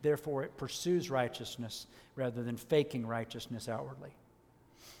righteousness. Therefore, it pursues righteousness rather than faking righteousness outwardly.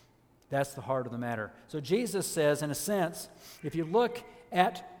 That's the heart of the matter. So Jesus says, in a sense, if you look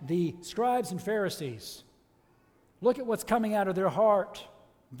at the scribes and Pharisees, look at what's coming out of their heart.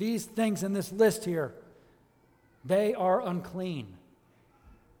 These things in this list here, they are unclean.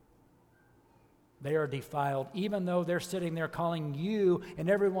 They are defiled, even though they're sitting there calling you and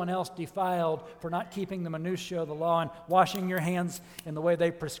everyone else defiled for not keeping the minutiae of the law and washing your hands in the way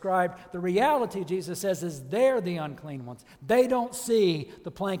they prescribed. The reality, Jesus says, is they're the unclean ones. They don't see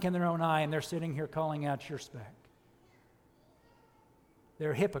the plank in their own eye, and they're sitting here calling out your speck.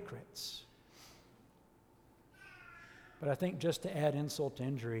 They're hypocrites. But I think just to add insult to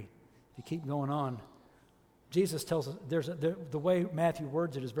injury, if you keep going on, Jesus tells us, the way Matthew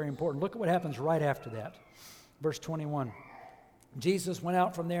words it is very important. Look at what happens right after that. Verse 21. "Jesus went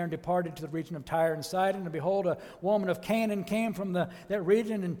out from there and departed to the region of Tyre and Sidon, and behold, a woman of Canaan came from that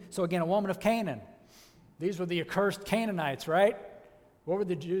region." And so again, a woman of Canaan. These were the accursed Canaanites, right? What were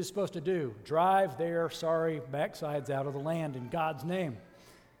the Jews supposed to do? Drive their sorry backsides out of the land in God's name.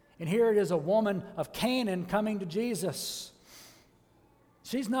 And here it is, a woman of Canaan coming to Jesus.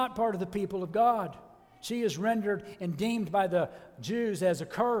 She's not part of the people of God. She is rendered and deemed by the Jews as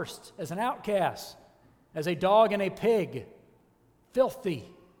accursed, as an outcast, as a dog and a pig, filthy,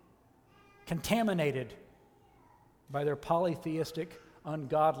 contaminated by their polytheistic,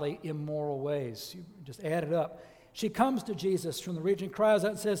 ungodly, immoral ways. You just add it up. She comes to Jesus from the region, cries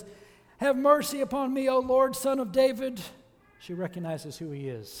out and says, "Have mercy upon me, O Lord, Son of David." She recognizes who he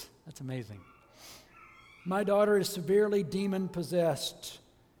is. That's amazing. "My daughter is severely demon-possessed."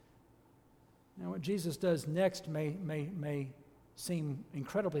 Now, what Jesus does next may seem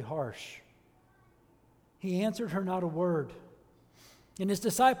incredibly harsh. "He answered her not a word. And his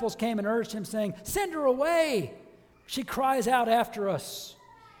disciples came and urged him, saying, 'Send her away. She cries out after us.'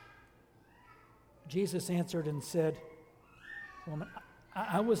 Jesus answered and said, 'Woman,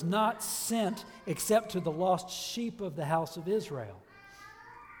 I was not sent except to the lost sheep of the house of Israel.'"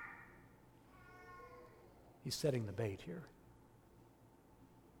 He's setting the bait here.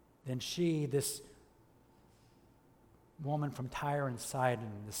 Then she, this woman from Tyre and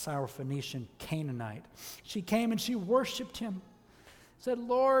Sidon, the Syrophoenician Canaanite. She came and she worshiped him, said,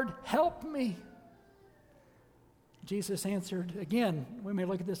 "Lord, help me." Jesus answered, again, we may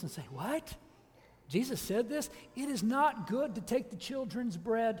look at this and say, what? Jesus said this? It is not good to take the children's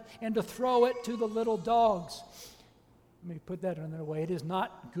bread and to throw it to the little dogs. Let me put that another way. It is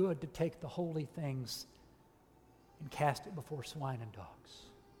not good to take the holy things and cast it before swine and dogs.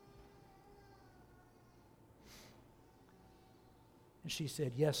 And she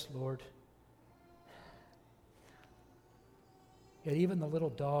said, "Yes, Lord. Yet even the little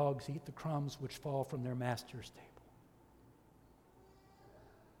dogs eat the crumbs which fall from their master's table."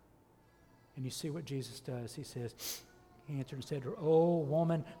 And you see what Jesus does. He says, he answered and said to her, "O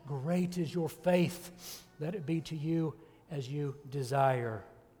woman, great is your faith. Let it be to you as you desire."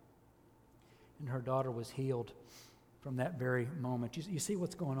 And her daughter was healed from that very moment. You see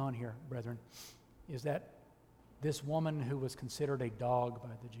what's going on here, brethren, is that this woman who was considered a dog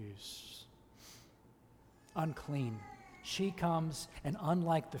by the Jews, unclean, she comes, and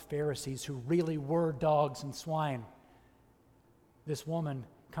unlike the Pharisees who really were dogs and swine, this woman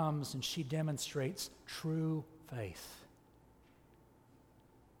comes and she demonstrates true faith.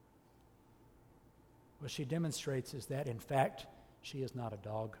 What she demonstrates is that, in fact, she is not a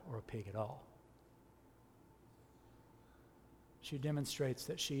dog or a pig at all. She demonstrates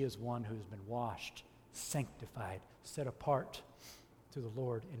that she is one who's been washed, sanctified, set apart to the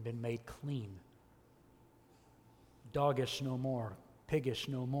Lord, and been made clean. Doggish no more, piggish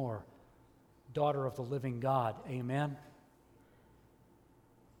no more. Daughter of the living God. Amen?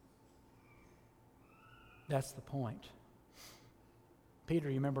 That's the point. Peter,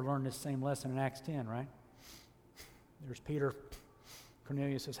 you remember learning this same lesson in Acts 10, right? There's Peter,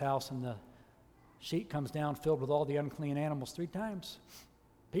 Cornelius' house, and the sheet comes down filled with all the unclean animals 3 times.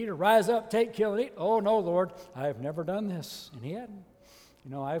 Peter, "Rise up, take, kill, and eat." "Oh, no, Lord, I have never done this." And he hadn't.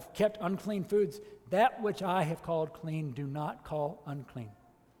 "I've kept unclean foods. That which I have called clean, do not call unclean.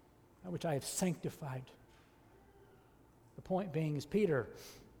 That which I have sanctified." The point being is, Peter,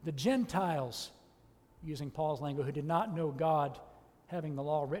 the Gentiles, using Paul's language, who did not know God, having the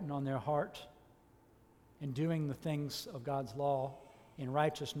law written on their heart and doing the things of God's law in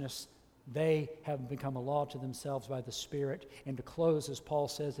righteousness, they have become a law to themselves by the Spirit. And to close, as Paul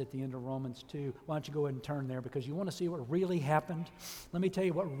says at the end of Romans 2, why don't you go ahead and turn there, because you want to see what really happened? Let me tell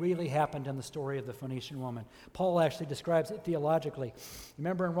you what really happened in the story of the Phoenician woman. Paul actually describes it theologically.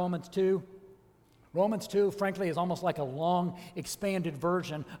 Remember in Romans 2? Romans 2, frankly, is almost like a long, expanded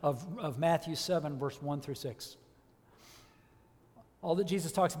version of Matthew 7, verse 1 through 6. All that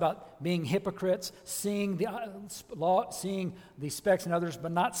Jesus talks about being hypocrites, seeing the law, seeing the specks in others,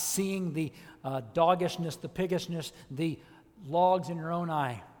 but not seeing the doggishness, the piggishness, the logs in your own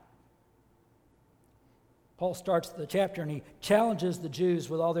eye. Paul starts the chapter and he challenges the Jews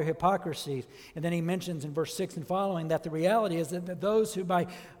with all their hypocrisy. And then he mentions in verse 6 and following that the reality is that those who by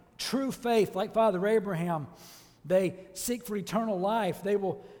true faith, like Father Abraham, they seek for eternal life, they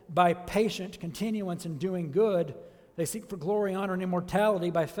will, by patient continuance in doing good, they seek for glory, honor, and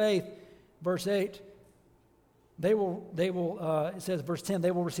immortality by faith. Verse 8, it says, verse 10,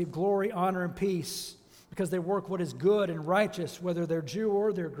 they will receive glory, honor, and peace because they work what is good and righteous, whether they're Jew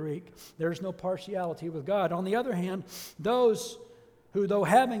or they're Greek. There's no partiality with God. On the other hand, those who, though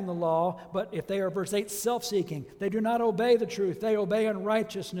having the law, but if they are, verse 8, self-seeking, they do not obey the truth, they obey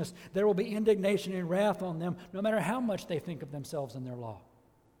unrighteousness, there will be indignation and wrath on them, no matter how much they think of themselves in their law.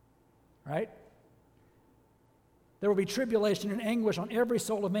 Right? There will be tribulation and anguish on every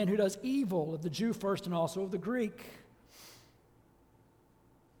soul of man who does evil, of the Jew first and also of the Greek.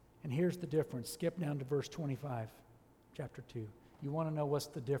 And here's the difference. Skip down to verse 25, chapter 2. You want to know what's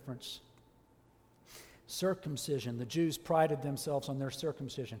the difference? Circumcision. The Jews prided themselves on their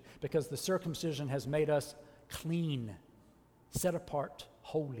circumcision because the circumcision has made us clean, set apart,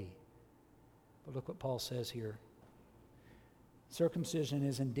 holy. But look what Paul says here. Circumcision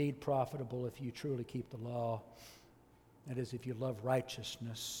is indeed profitable if you truly keep the law. That is, if you love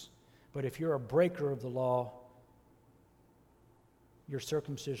righteousness. But if you're a breaker of the law, your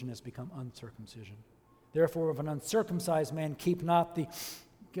circumcision has become uncircumcision. Therefore, if an uncircumcised man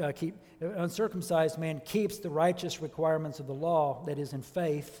uncircumcised man keeps the righteous requirements of the law, that is, in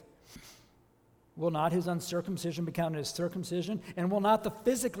faith, will not his uncircumcision be counted as circumcision? And will not the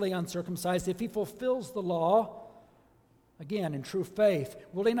physically uncircumcised, if he fulfills the law, again, in true faith,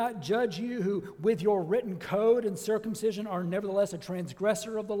 will he not judge you who, with your written code and circumcision, are nevertheless a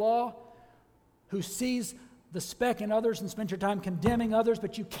transgressor of the law, who sees the speck in others and spends your time condemning others,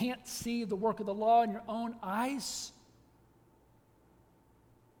 but you can't see the work of the law in your own eyes?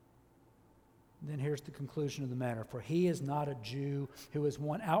 Then here's the conclusion of the matter. For he is not a Jew who is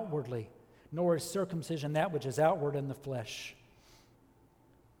one outwardly, nor is circumcision that which is outward in the flesh.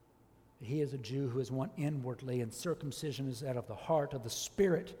 He is a Jew who is one inwardly, and circumcision is that of the heart, of the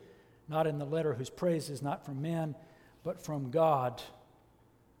Spirit, not in the letter, whose praise is not from men, but from God.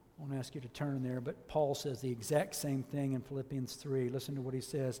 I won't ask you to turn there, but Paul says the exact same thing in Philippians 3. Listen to what he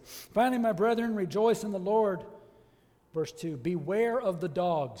says. Finally, my brethren, rejoice in the Lord. Verse 2, beware of the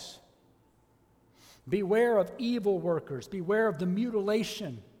dogs. Beware of evil workers. Beware of the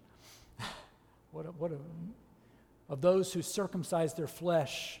mutilation. Of those who circumcise their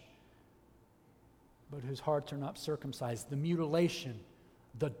flesh, but whose hearts are not circumcised. The mutilation,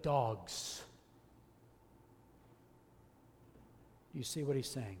 the dogs. You see what he's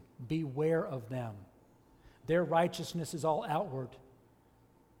saying? Beware of them. Their righteousness is all outward.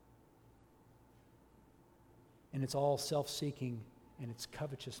 And it's all self-seeking, and it's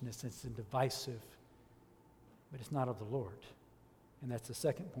covetousness, it's divisive. But it's not of the Lord. And that's the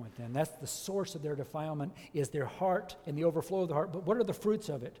second point then. That's the source of their defilement, is their heart and the overflow of the heart. But what are the fruits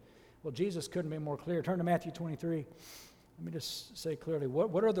of it? Well, Jesus couldn't be more clear. Turn to Matthew 23. Let me just say clearly,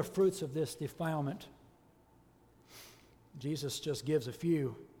 what are the fruits of this defilement? Jesus just gives a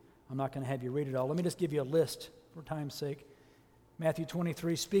few. I'm not going to have you read it all. Let me just give you a list for time's sake. Matthew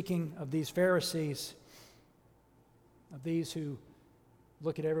 23, speaking of these Pharisees, of these who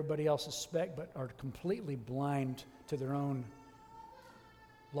look at everybody else's speck but are completely blind to their own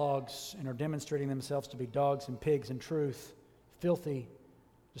logs and are demonstrating themselves to be dogs and pigs in truth, filthy,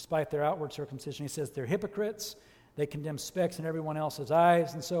 despite their outward circumcision. He says they're hypocrites, they condemn specks in everyone else's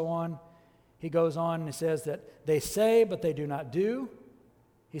eyes, and so on. He goes on and he says that they say, but they do not do.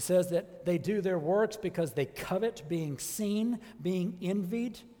 He says that they do their works because they covet being seen, being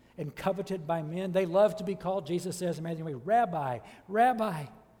envied, and coveted by men. They love to be called, Jesus says in Matthew, Rabbi, Rabbi.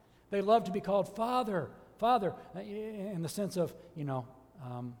 They love to be called Father, Father, in the sense of,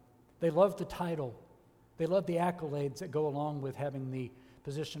 they love the title. They love the accolades that go along with having the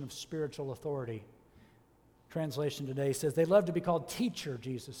position of spiritual authority. Translation today says they love to be called teacher,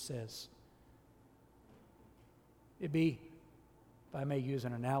 Jesus says. It'd be, if I may use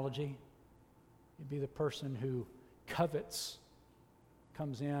an analogy, it'd be the person who covets,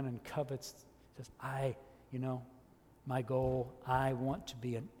 comes in and covets, says, my goal, I want to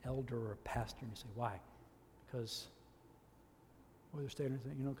be an elder or a pastor. And you say, why? Because,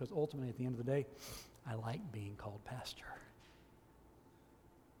 because ultimately at the end of the day, I like being called pastor.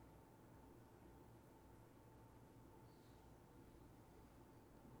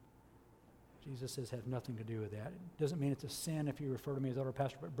 Jesus says have nothing to do with that. It doesn't mean it's a sin if you refer to me as elder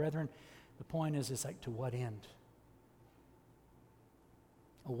pastor, but brethren, the point is, it's like, to what end?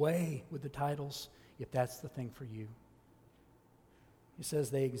 Away with the titles, if that's the thing for you. He says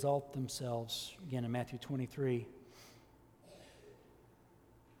they exalt themselves, again in Matthew 23.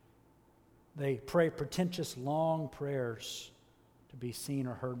 They pray pretentious, long prayers to be seen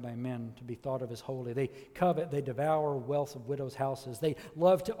or heard by men, to be thought of as holy. They covet, they devour wealth of widows' houses. They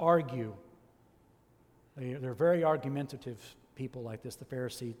love to argue. They're very argumentative people like this, the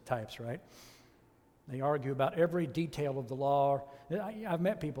Pharisee types, right? They argue about every detail of the law. I've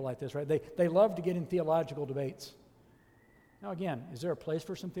met people like this, right? They love to get in theological debates. Now again, is there a place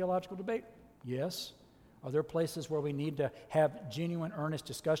for some theological debate? Yes. Are there places where we need to have genuine, earnest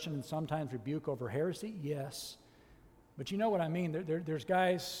discussion and sometimes rebuke over heresy? Yes. But you know what I mean? There's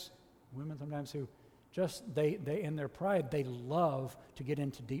guys, women sometimes, who just, they in their pride, they love to get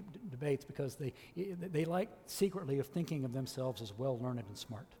into deep debates because they like secretly of thinking of themselves as well learned and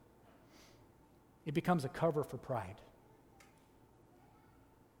smart. It becomes a cover for pride.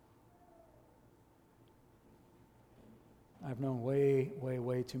 I've known way, way,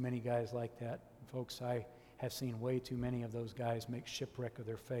 way too many guys like that. Folks, I have seen way too many of those guys make shipwreck of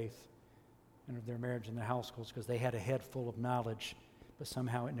their faith and of their marriage and their households because they had a head full of knowledge, but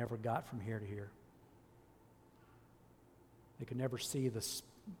somehow it never got from here to here. They could never see the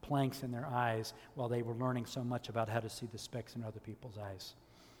planks in their eyes while they were learning so much about how to see the specks in other people's eyes.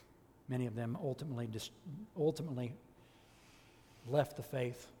 Many of them ultimately left the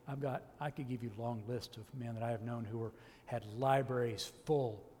faith. I could give you a long list of men that I have known who had libraries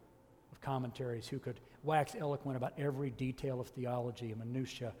full of commentaries, who could wax eloquent about every detail of theology, a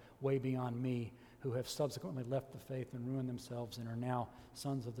minutia way beyond me, who have subsequently left the faith and ruined themselves and are now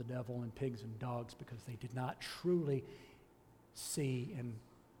sons of the devil and pigs and dogs because they did not truly see and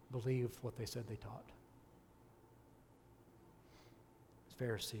believe what they said they taught.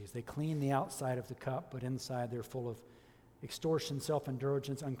 Pharisees. They clean the outside of the cup, but inside they're full of extortion,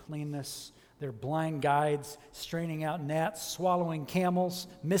 self-indulgence, uncleanness. They're blind guides, straining out gnats, swallowing camels,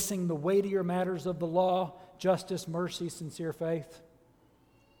 missing the weightier matters of the law, justice, mercy, sincere faith.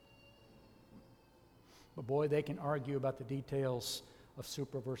 But boy, they can argue about the details of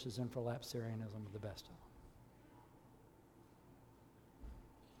supra versus infralapsarianism with the best of them.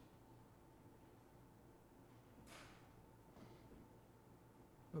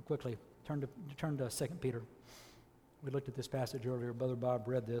 Real quickly, turn to 2 Peter. We looked at this passage earlier. Brother Bob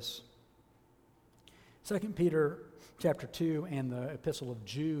read this. 2 Peter chapter 2 and the epistle of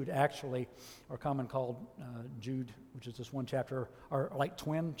Jude actually are common called Jude, which is just one chapter, are like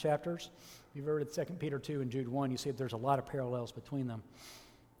twin chapters. If you've read 2 Peter 2 and Jude 1, you see that there's a lot of parallels between them.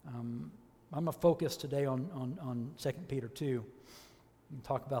 I'm going to focus today on 2 Peter 2 and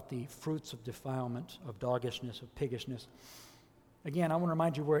talk about the fruits of defilement, of doggishness, of piggishness. Again, I want to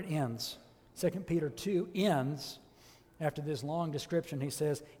remind you where it ends. 2 Peter 2 ends after this long description. He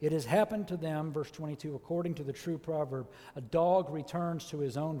says, "It has happened to them," verse 22, "according to the true proverb, a dog returns to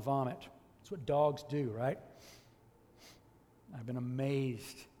his own vomit." That's what dogs do, right? I've been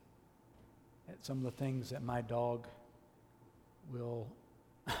amazed at some of the things that my dog will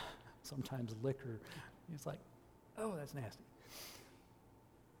sometimes lick her. It's like, oh, that's nasty.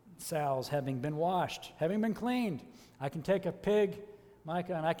 Sows having been washed, having been cleaned. I can take a pig,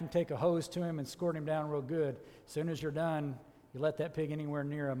 Micah, and I can take a hose to him and squirt him down real good. As soon as you're done, you let that pig anywhere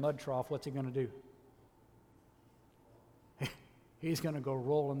near a mud trough, what's he going to do? He's going to go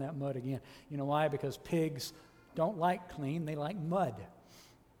roll in that mud again. You know why? Because pigs don't like clean, they like mud.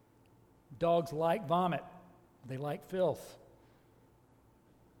 Dogs like vomit. They like filth.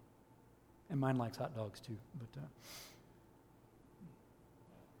 And mine likes hot dogs too. But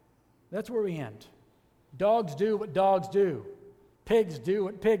that's where we end. Dogs do what dogs do. Pigs do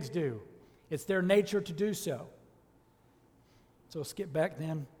what pigs do. It's their nature to do so. So let's skip back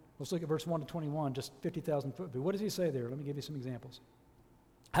then. Let's look at verse 1 to 21, just 50,000 foot view. What does he say there? Let me give you some examples.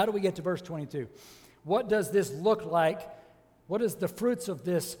 How do we get to verse 22? What does this look like? What is the fruits of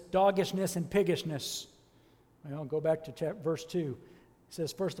this doggishness and piggishness? Well, go back to verse 2. It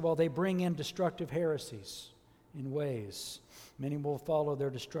says, first of all, they bring in destructive heresies in ways. Many will follow their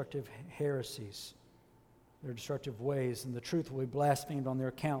destructive heresies, their destructive ways, and the truth will be blasphemed on their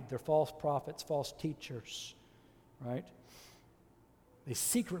account. They're false prophets, false teachers, right? They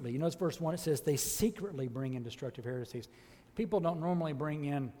secretly, you notice verse 1, it says they secretly bring in destructive heresies. People don't normally bring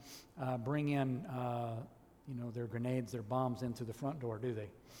in their grenades, their bombs in through the front door, do they?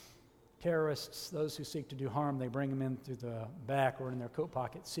 Terrorists, those who seek to do harm, they bring them in through the back or in their coat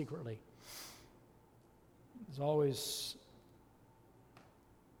pocket secretly. It's always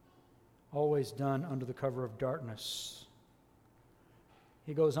done under the cover of darkness.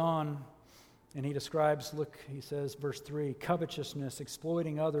 He goes on and he describes, look, he says, verse 3, covetousness,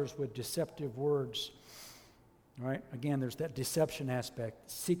 exploiting others with deceptive words. All right? Again, there's that deception aspect,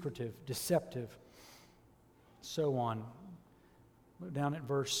 secretive, deceptive, so on. Look down at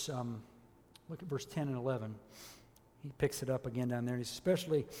verse 10 and 11. He picks it up again down there. And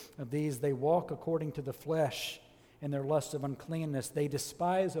especially of these, they walk according to the flesh in their lust of uncleanness. They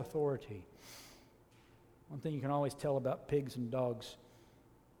despise authority. One thing you can always tell about pigs and dogs,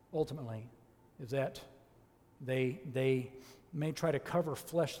 ultimately, is that they may try to cover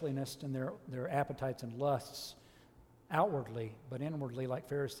fleshliness and their appetites and lusts outwardly, but inwardly, like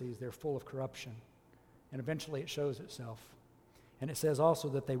Pharisees, they're full of corruption. And eventually it shows itself. And it says also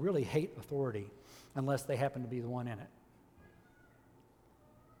that they really hate authority unless they happen to be the one in it.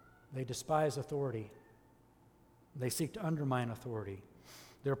 They despise authority. They seek to undermine authority.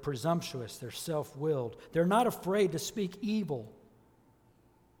 They're presumptuous. They're self-willed. They're not afraid to speak evil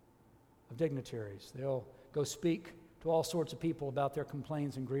of dignitaries. They'll go speak to all sorts of people about their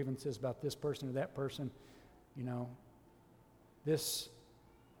complaints and grievances about this person or that person. You know, let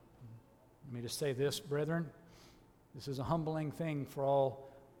me just say this, brethren. This is a humbling thing for all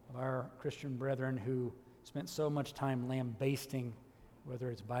of our Christian brethren who spent so much time lambasting, whether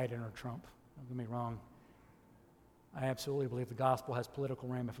it's Biden or Trump. Don't get me wrong. I absolutely believe the gospel has political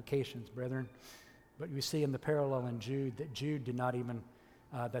ramifications, brethren. But you see in the parallel in Jude that Jude did not even,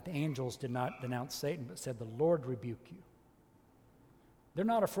 that the angels did not denounce Satan, but said, the Lord rebuke you. They're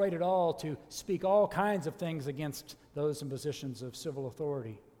not afraid at all to speak all kinds of things against those in positions of civil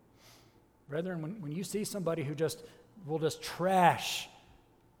authority. Brethren, when you see somebody who will just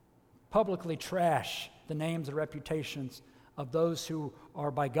publicly trash the names and reputations of those who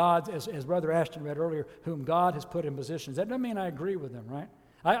are by God, as Brother Ashton read earlier, whom God has put in positions, that doesn't mean I agree with them, right?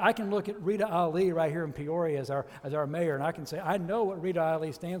 I can look at Rita Ali right here in Peoria as our mayor, and I can say, I know what Rita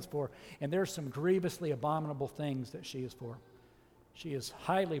Ali stands for, and there's some grievously abominable things that she is for. She is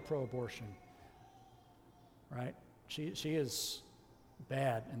highly pro-abortion. right? She is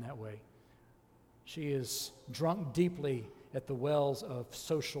bad in that way. She is drunk deeply at the wells of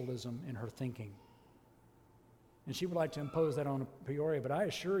socialism in her thinking. And she would like to impose that on Peoria, but I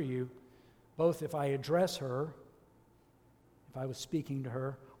assure you, both if I address her, if I was speaking to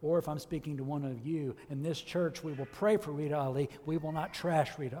her, or if I'm speaking to one of you, in this church we will pray for Rita Ali. We will not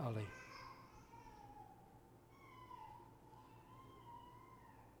trash Rita Ali.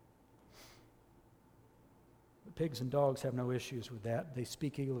 But pigs and dogs have no issues with that. They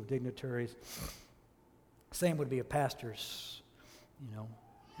speak ill of dignitaries. Same would be of pastors. You know,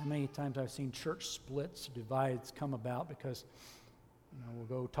 how many times I've seen church splits, divides come about because, we'll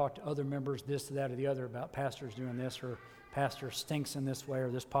go talk to other members, this, that, or the other, about pastors doing this, or pastor stinks in this way, or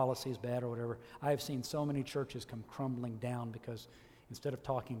this policy is bad, or whatever. I have seen so many churches come crumbling down because instead of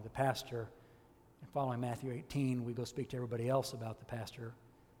talking to the pastor and following Matthew 18, we go speak to everybody else about the pastor.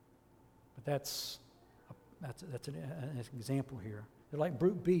 But that's an example here. They're like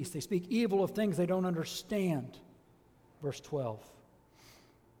brute beasts. They speak evil of things they don't understand. Verse 12.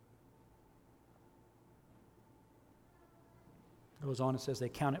 Goes on and says, they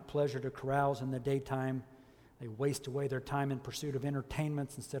count it pleasure to carouse in the daytime. They waste away their time in pursuit of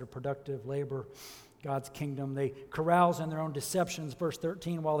entertainments instead of productive labor, God's kingdom. They carouse in their own deceptions, verse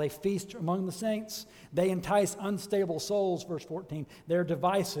 13, while they feast among the saints. They entice unstable souls, verse 14. They're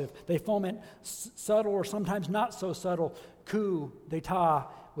divisive. They foment subtle or sometimes not so subtle coup d'etat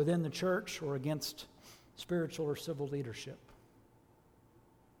within the church or against spiritual or civil leadership.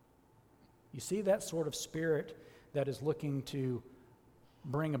 You see that sort of spirit that is looking to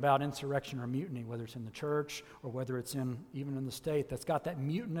bring about insurrection or mutiny, whether it's in the church or whether it's even in the state, that's got that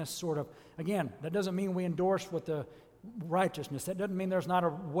mutinous sort of, again, that doesn't mean we endorse with the righteousness. That doesn't mean there's not a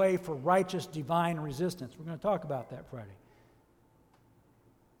way for righteous divine resistance. We're going to talk about that Friday.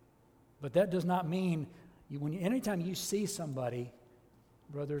 But that does not mean, anytime you see somebody,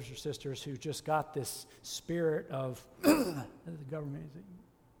 brothers or sisters, who's just got this spirit of the government,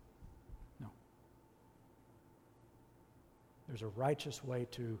 no. There's a righteous way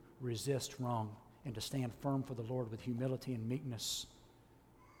to resist wrong and to stand firm for the Lord with humility and meekness.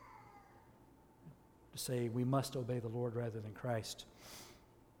 To say we must obey the Lord rather than Christ.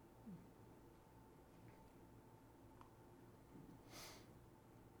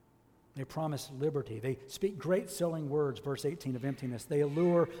 They promise liberty. They speak great selling words, verse 18, of emptiness. They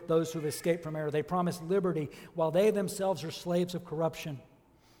allure those who have escaped from error. They promise liberty while they themselves are slaves of corruption.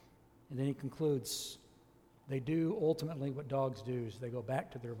 And then he concludes, they do ultimately what dogs do, is they go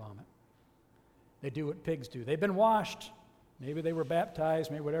back to their vomit. They do what pigs do. They've been washed. Maybe they were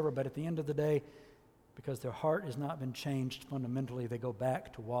baptized, maybe whatever, but at the end of the day, because their heart has not been changed fundamentally, they go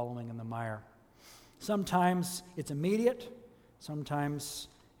back to wallowing in the mire. Sometimes it's immediate. Sometimes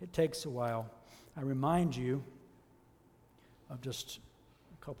it takes a while. I remind you of just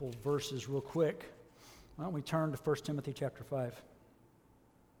a couple verses real quick. Why don't we turn to 1 Timothy chapter 5.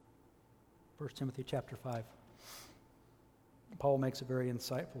 1 Timothy chapter 5. Paul makes a very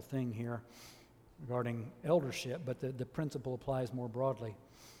insightful thing here regarding eldership, but the principle applies more broadly.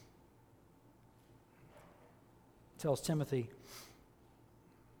 He tells Timothy,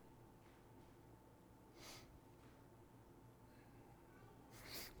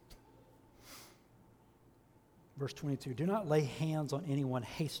 verse 22, do not lay hands on anyone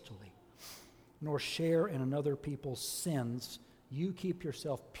hastily, nor share in another people's sins. You keep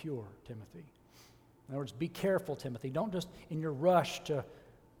yourself pure, Timothy. In other words, be careful, Timothy. Don't just, in your rush to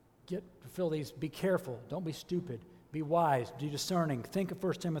fulfill these, be careful. Don't be stupid. Be wise. Be discerning. Think of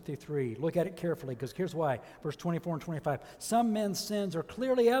 1 Timothy 3. Look at it carefully, because here's why. Verse 24 and 25. Some men's sins are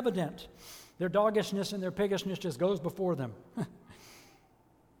clearly evident. Their doggishness and their piggishness just goes before them,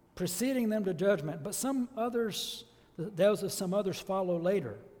 preceding them to judgment. But some others, those of some others follow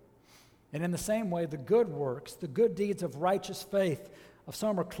later. And in the same way, the good works, the good deeds of righteous faith of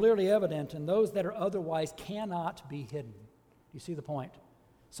some are clearly evident, and those that are otherwise cannot be hidden. You see the point?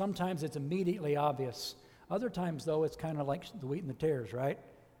 Sometimes it's immediately obvious. Other times, though, it's kind of like the wheat and the tares, right?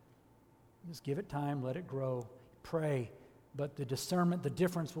 Just give it time, let it grow, pray. But the discernment, the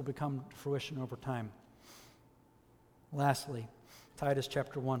difference will become to fruition over time. Lastly, Titus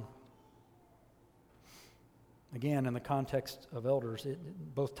chapter 1. Again, in the context of elders,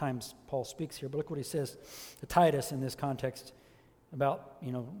 both times Paul speaks here, but look what he says to Titus in this context about,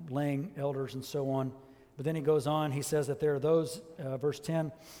 laying elders and so on. But then he goes on, he says that there are those, verse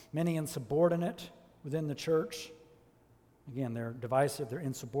 10, many insubordinate within the church. Again, they're divisive, they're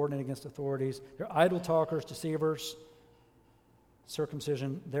insubordinate against authorities, they're idle talkers, deceivers,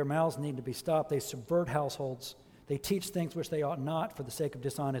 circumcision. Their mouths need to be stopped. They subvert households. They teach things which they ought not for the sake of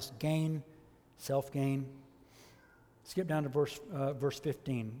dishonest gain, self-gain. Skip down to verse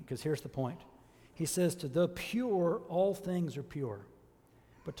 15, because here's the point. He says, to the pure, all things are pure.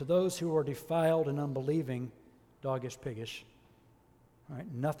 But to those who are defiled and unbelieving, doggish, piggish, all right,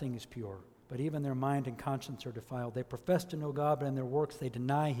 nothing is pure. But even their mind and conscience are defiled. They profess to know God, but in their works they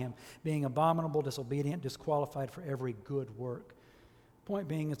deny him, being abominable, disobedient, disqualified for every good work. Point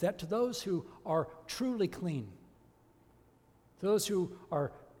being is that to those who are truly clean, those who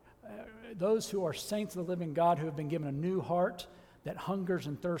are saints of the living God, who have been given a new heart that hungers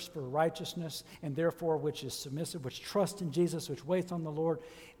and thirsts for righteousness, and therefore which is submissive, which trusts in Jesus, which waits on the Lord,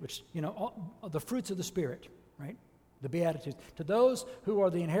 which, all the fruits of the Spirit, right? The Beatitudes. To those who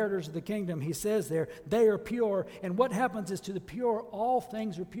are the inheritors of the kingdom, he says there, they are pure. And what happens is, to the pure, all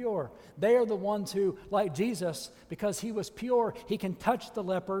things are pure. They are the ones who, like Jesus, because he was pure, he can touch the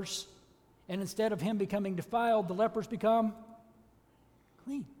lepers, and instead of him becoming defiled, the lepers become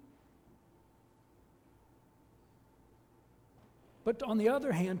clean. But on the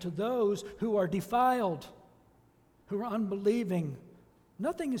other hand, to those who are defiled, who are unbelieving,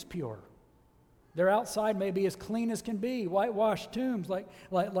 nothing is pure. Their outside may be as clean as can be, whitewashed tombs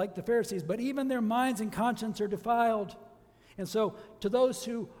like the Pharisees, but even their minds and conscience are defiled. And so to those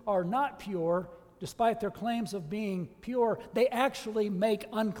who are not pure, despite their claims of being pure, they actually make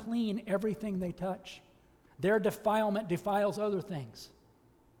unclean everything they touch. Their defilement defiles other things.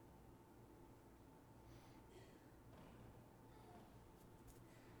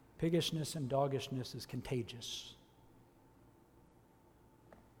 Piggishness and doggishness is contagious.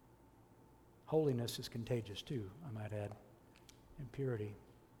 Holiness is contagious too, I might add, and purity.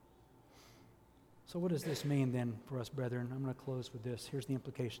 So what does this mean then for us, brethren? I'm going to close with this. Here's the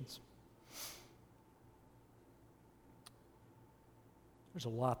implications. There's a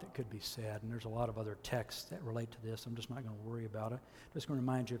lot that could be said, and there's a lot of other texts that relate to this. I'm just not going to worry about it. I'm just going to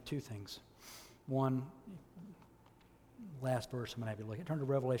remind you of two things. One, last verse I'm going to have you look at. Turn to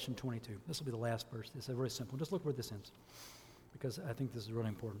Revelation 22. This will be the last verse. This is very simple. Just look where this ends, because I think this is really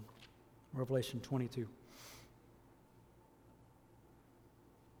important. Revelation 22.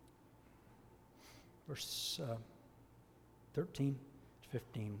 Verse 13 to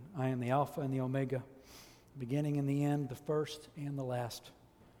 15. I am the Alpha and the Omega, the beginning and the end, the first and the last.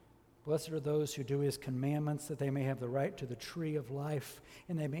 Blessed are those who do his commandments, that they may have the right to the tree of life,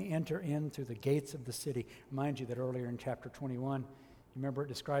 and they may enter in through the gates of the city. Remind you that earlier in chapter 21, you remember it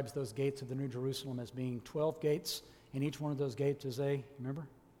describes those gates of the New Jerusalem as being 12 gates, and each one of those gates is remember?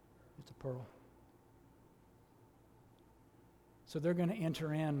 It's a pearl. So they're going to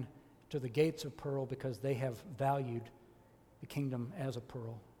enter in to the gates of pearl because they have valued the kingdom as a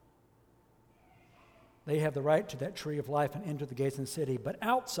pearl. They have the right to that tree of life and enter the gates of the city. But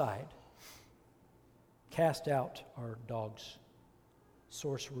outside, cast out are dogs,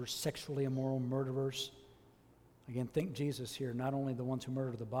 sorcerers, sexually immoral, murderers. Again, think Jesus here, not only the ones who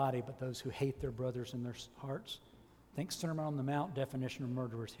murder the body, but those who hate their brothers in their hearts. Think Sermon on the Mount definition of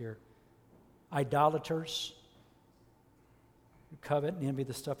murderers here. Idolaters, who covet and envy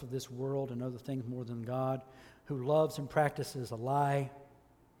the stuff of this world and other things more than God, who loves and practices a lie.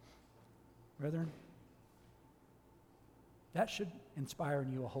 Brethren, that should inspire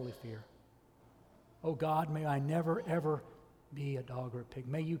in you a holy fear. Oh God, may I never, ever be a dog or a pig.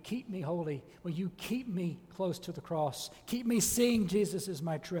 May you keep me holy. Will you keep me close to the cross? Keep me seeing Jesus as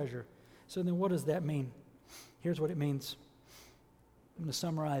my treasure. So then what does that mean? Here's what it means. I'm going to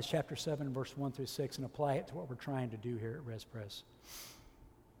summarize chapter 7, verse 1 through 6, and apply it to what we're trying to do here at Res Pres.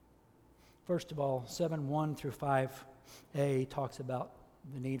 First of all, 7, 1 through 5a talks about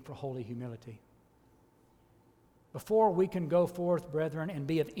the need for holy humility. Before we can go forth, brethren, and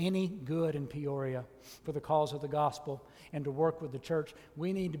be of any good in Peoria for the cause of the gospel and to work with the church,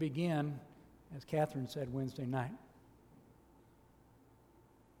 we need to begin, as Catherine said Wednesday night,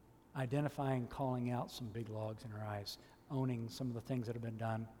 identifying, calling out some big logs in our eyes, owning some of the things that have been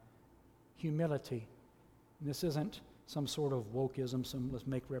done. Humility. And this isn't some sort of wokeism, let's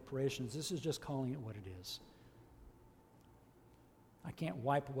make reparations. This is just calling it what it is. I can't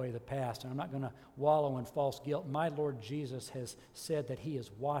wipe away the past, and I'm not going to wallow in false guilt. My Lord Jesus has said that he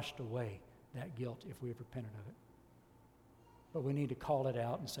has washed away that guilt if we have repented of it. But we need to call it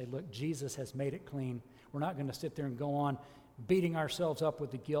out and say, look, Jesus has made it clean. We're not going to sit there and go on beating ourselves up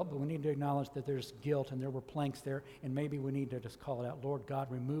with the guilt, but we need to acknowledge that there's guilt and there were planks there, and maybe we need to just call it out. Lord God,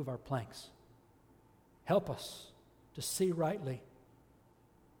 remove our planks. Help us to see rightly.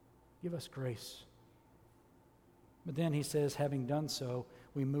 Give us grace. But then he says, having done so,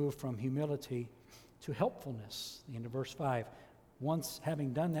 we move from humility to helpfulness. The end of verse 5. Once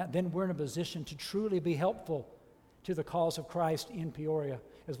having done that, then we're in a position to truly be helpful to the cause of Christ in Peoria.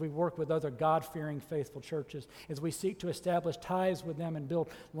 as we work with other God-fearing, faithful churches, as we seek to establish ties with them and build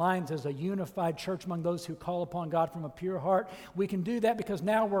lines as a unified church among those who call upon God from a pure heart. We can do that because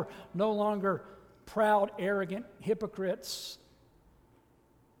now we're no longer proud, arrogant hypocrites,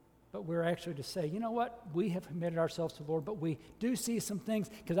 but we're actually to say, you know what? We have committed ourselves to the Lord, but we do see some things,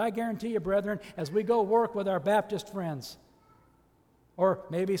 because I guarantee you, brethren, as we go work with our Baptist friends, or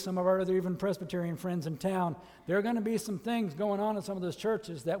maybe some of our other even Presbyterian friends in town, there are going to be some things going on in some of those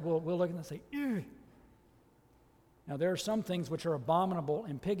churches that we'll look at and say, ew. Now, there are some things which are abominable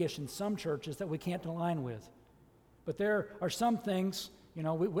and piggish in some churches that we can't align with. But there are some things,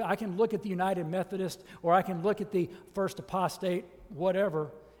 I can look at the United Methodist, or I can look at the First Apostate,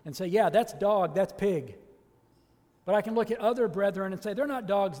 whatever, and say, yeah, that's dog, that's pig. But I can look at other brethren and say, they're not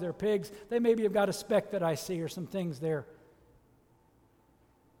dogs, they're pigs. They maybe have got a speck that I see or some things there.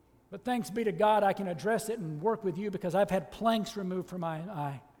 But thanks be to God, I can address it and work with you because I've had planks removed from my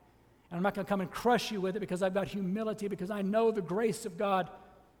eye. And I'm not going to come and crush you with it because I've got humility, because I know the grace of God.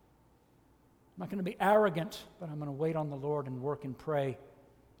 I'm not going to be arrogant, but I'm going to wait on the Lord and work and pray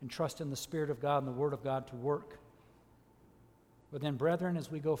and trust in the Spirit of God and the Word of God to work. But then, brethren, as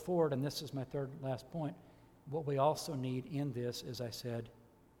we go forward, and this is my third last point, what we also need in this, as I said,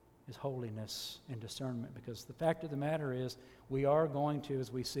 is holiness and discernment, because the fact of the matter is we are going to,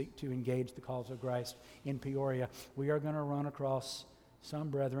 as we seek to engage the cause of Christ in Peoria, we are going to run across some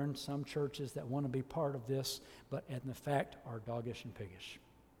brethren, some churches that want to be part of this, but in the fact are doggish and piggish,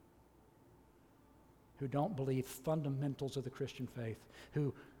 who don't believe fundamentals of the Christian faith,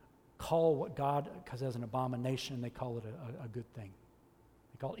 who call what God has an abomination, they call it a good thing.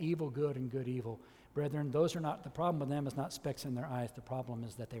 They call evil good and good evil. Brethren, those are not, the problem with them is not specks in their eyes. The problem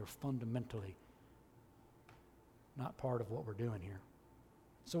is that they are fundamentally not part of what we're doing here.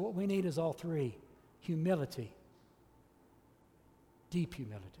 So what we need is all three: humility, deep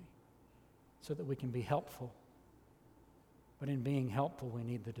humility, so that we can be helpful. But in being helpful, we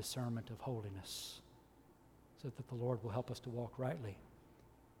need the discernment of holiness, so that the Lord will help us to walk rightly.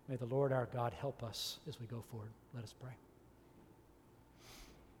 May the Lord our God help us as we go forward. Let us pray.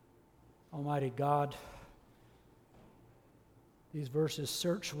 Almighty God, these verses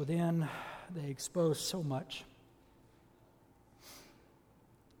search within, they expose so much.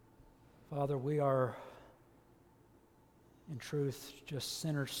 Father, we are in truth just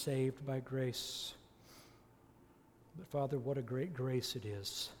sinners saved by grace. But Father, what a great grace it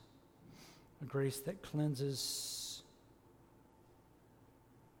is. A grace that cleanses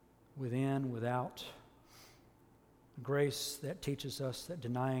within, without. A grace that teaches us that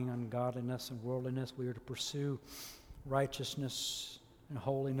denying ungodliness and worldliness, we are to pursue righteousness and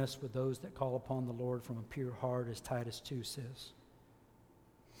holiness with those that call upon the Lord from a pure heart, as Titus 2 says.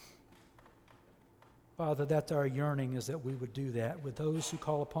 Father, that's our yearning, is that we would do that with those who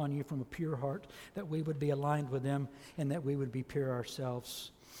call upon you from a pure heart, that we would be aligned with them, and that we would be pure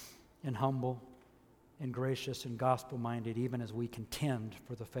ourselves and humble and gracious and gospel-minded, even as we contend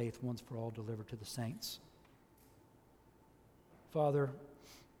for the faith once for all delivered to the saints. Father,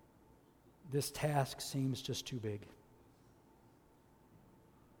 this task seems just too big.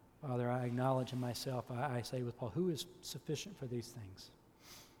 Father, I acknowledge in myself, I say with Paul, who is sufficient for these things?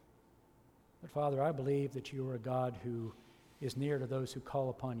 But Father, I believe that you are a God who is near to those who call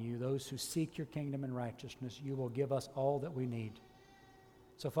upon you, those who seek your kingdom and righteousness. You will give us all that we need.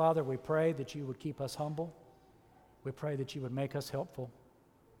 So Father, we pray that you would keep us humble. We pray that you would make us helpful.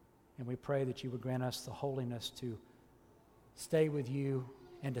 And we pray that you would grant us the holiness to stay with you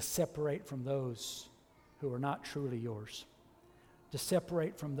and to separate from those who are not truly yours. To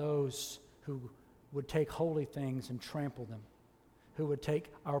separate from those who would take holy things and trample them, who would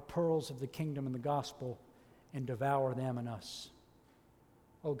take our pearls of the kingdom and the gospel and devour them and us.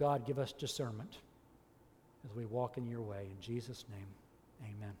 Oh God, give us discernment as we walk in your way. In Jesus' name,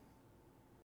 amen.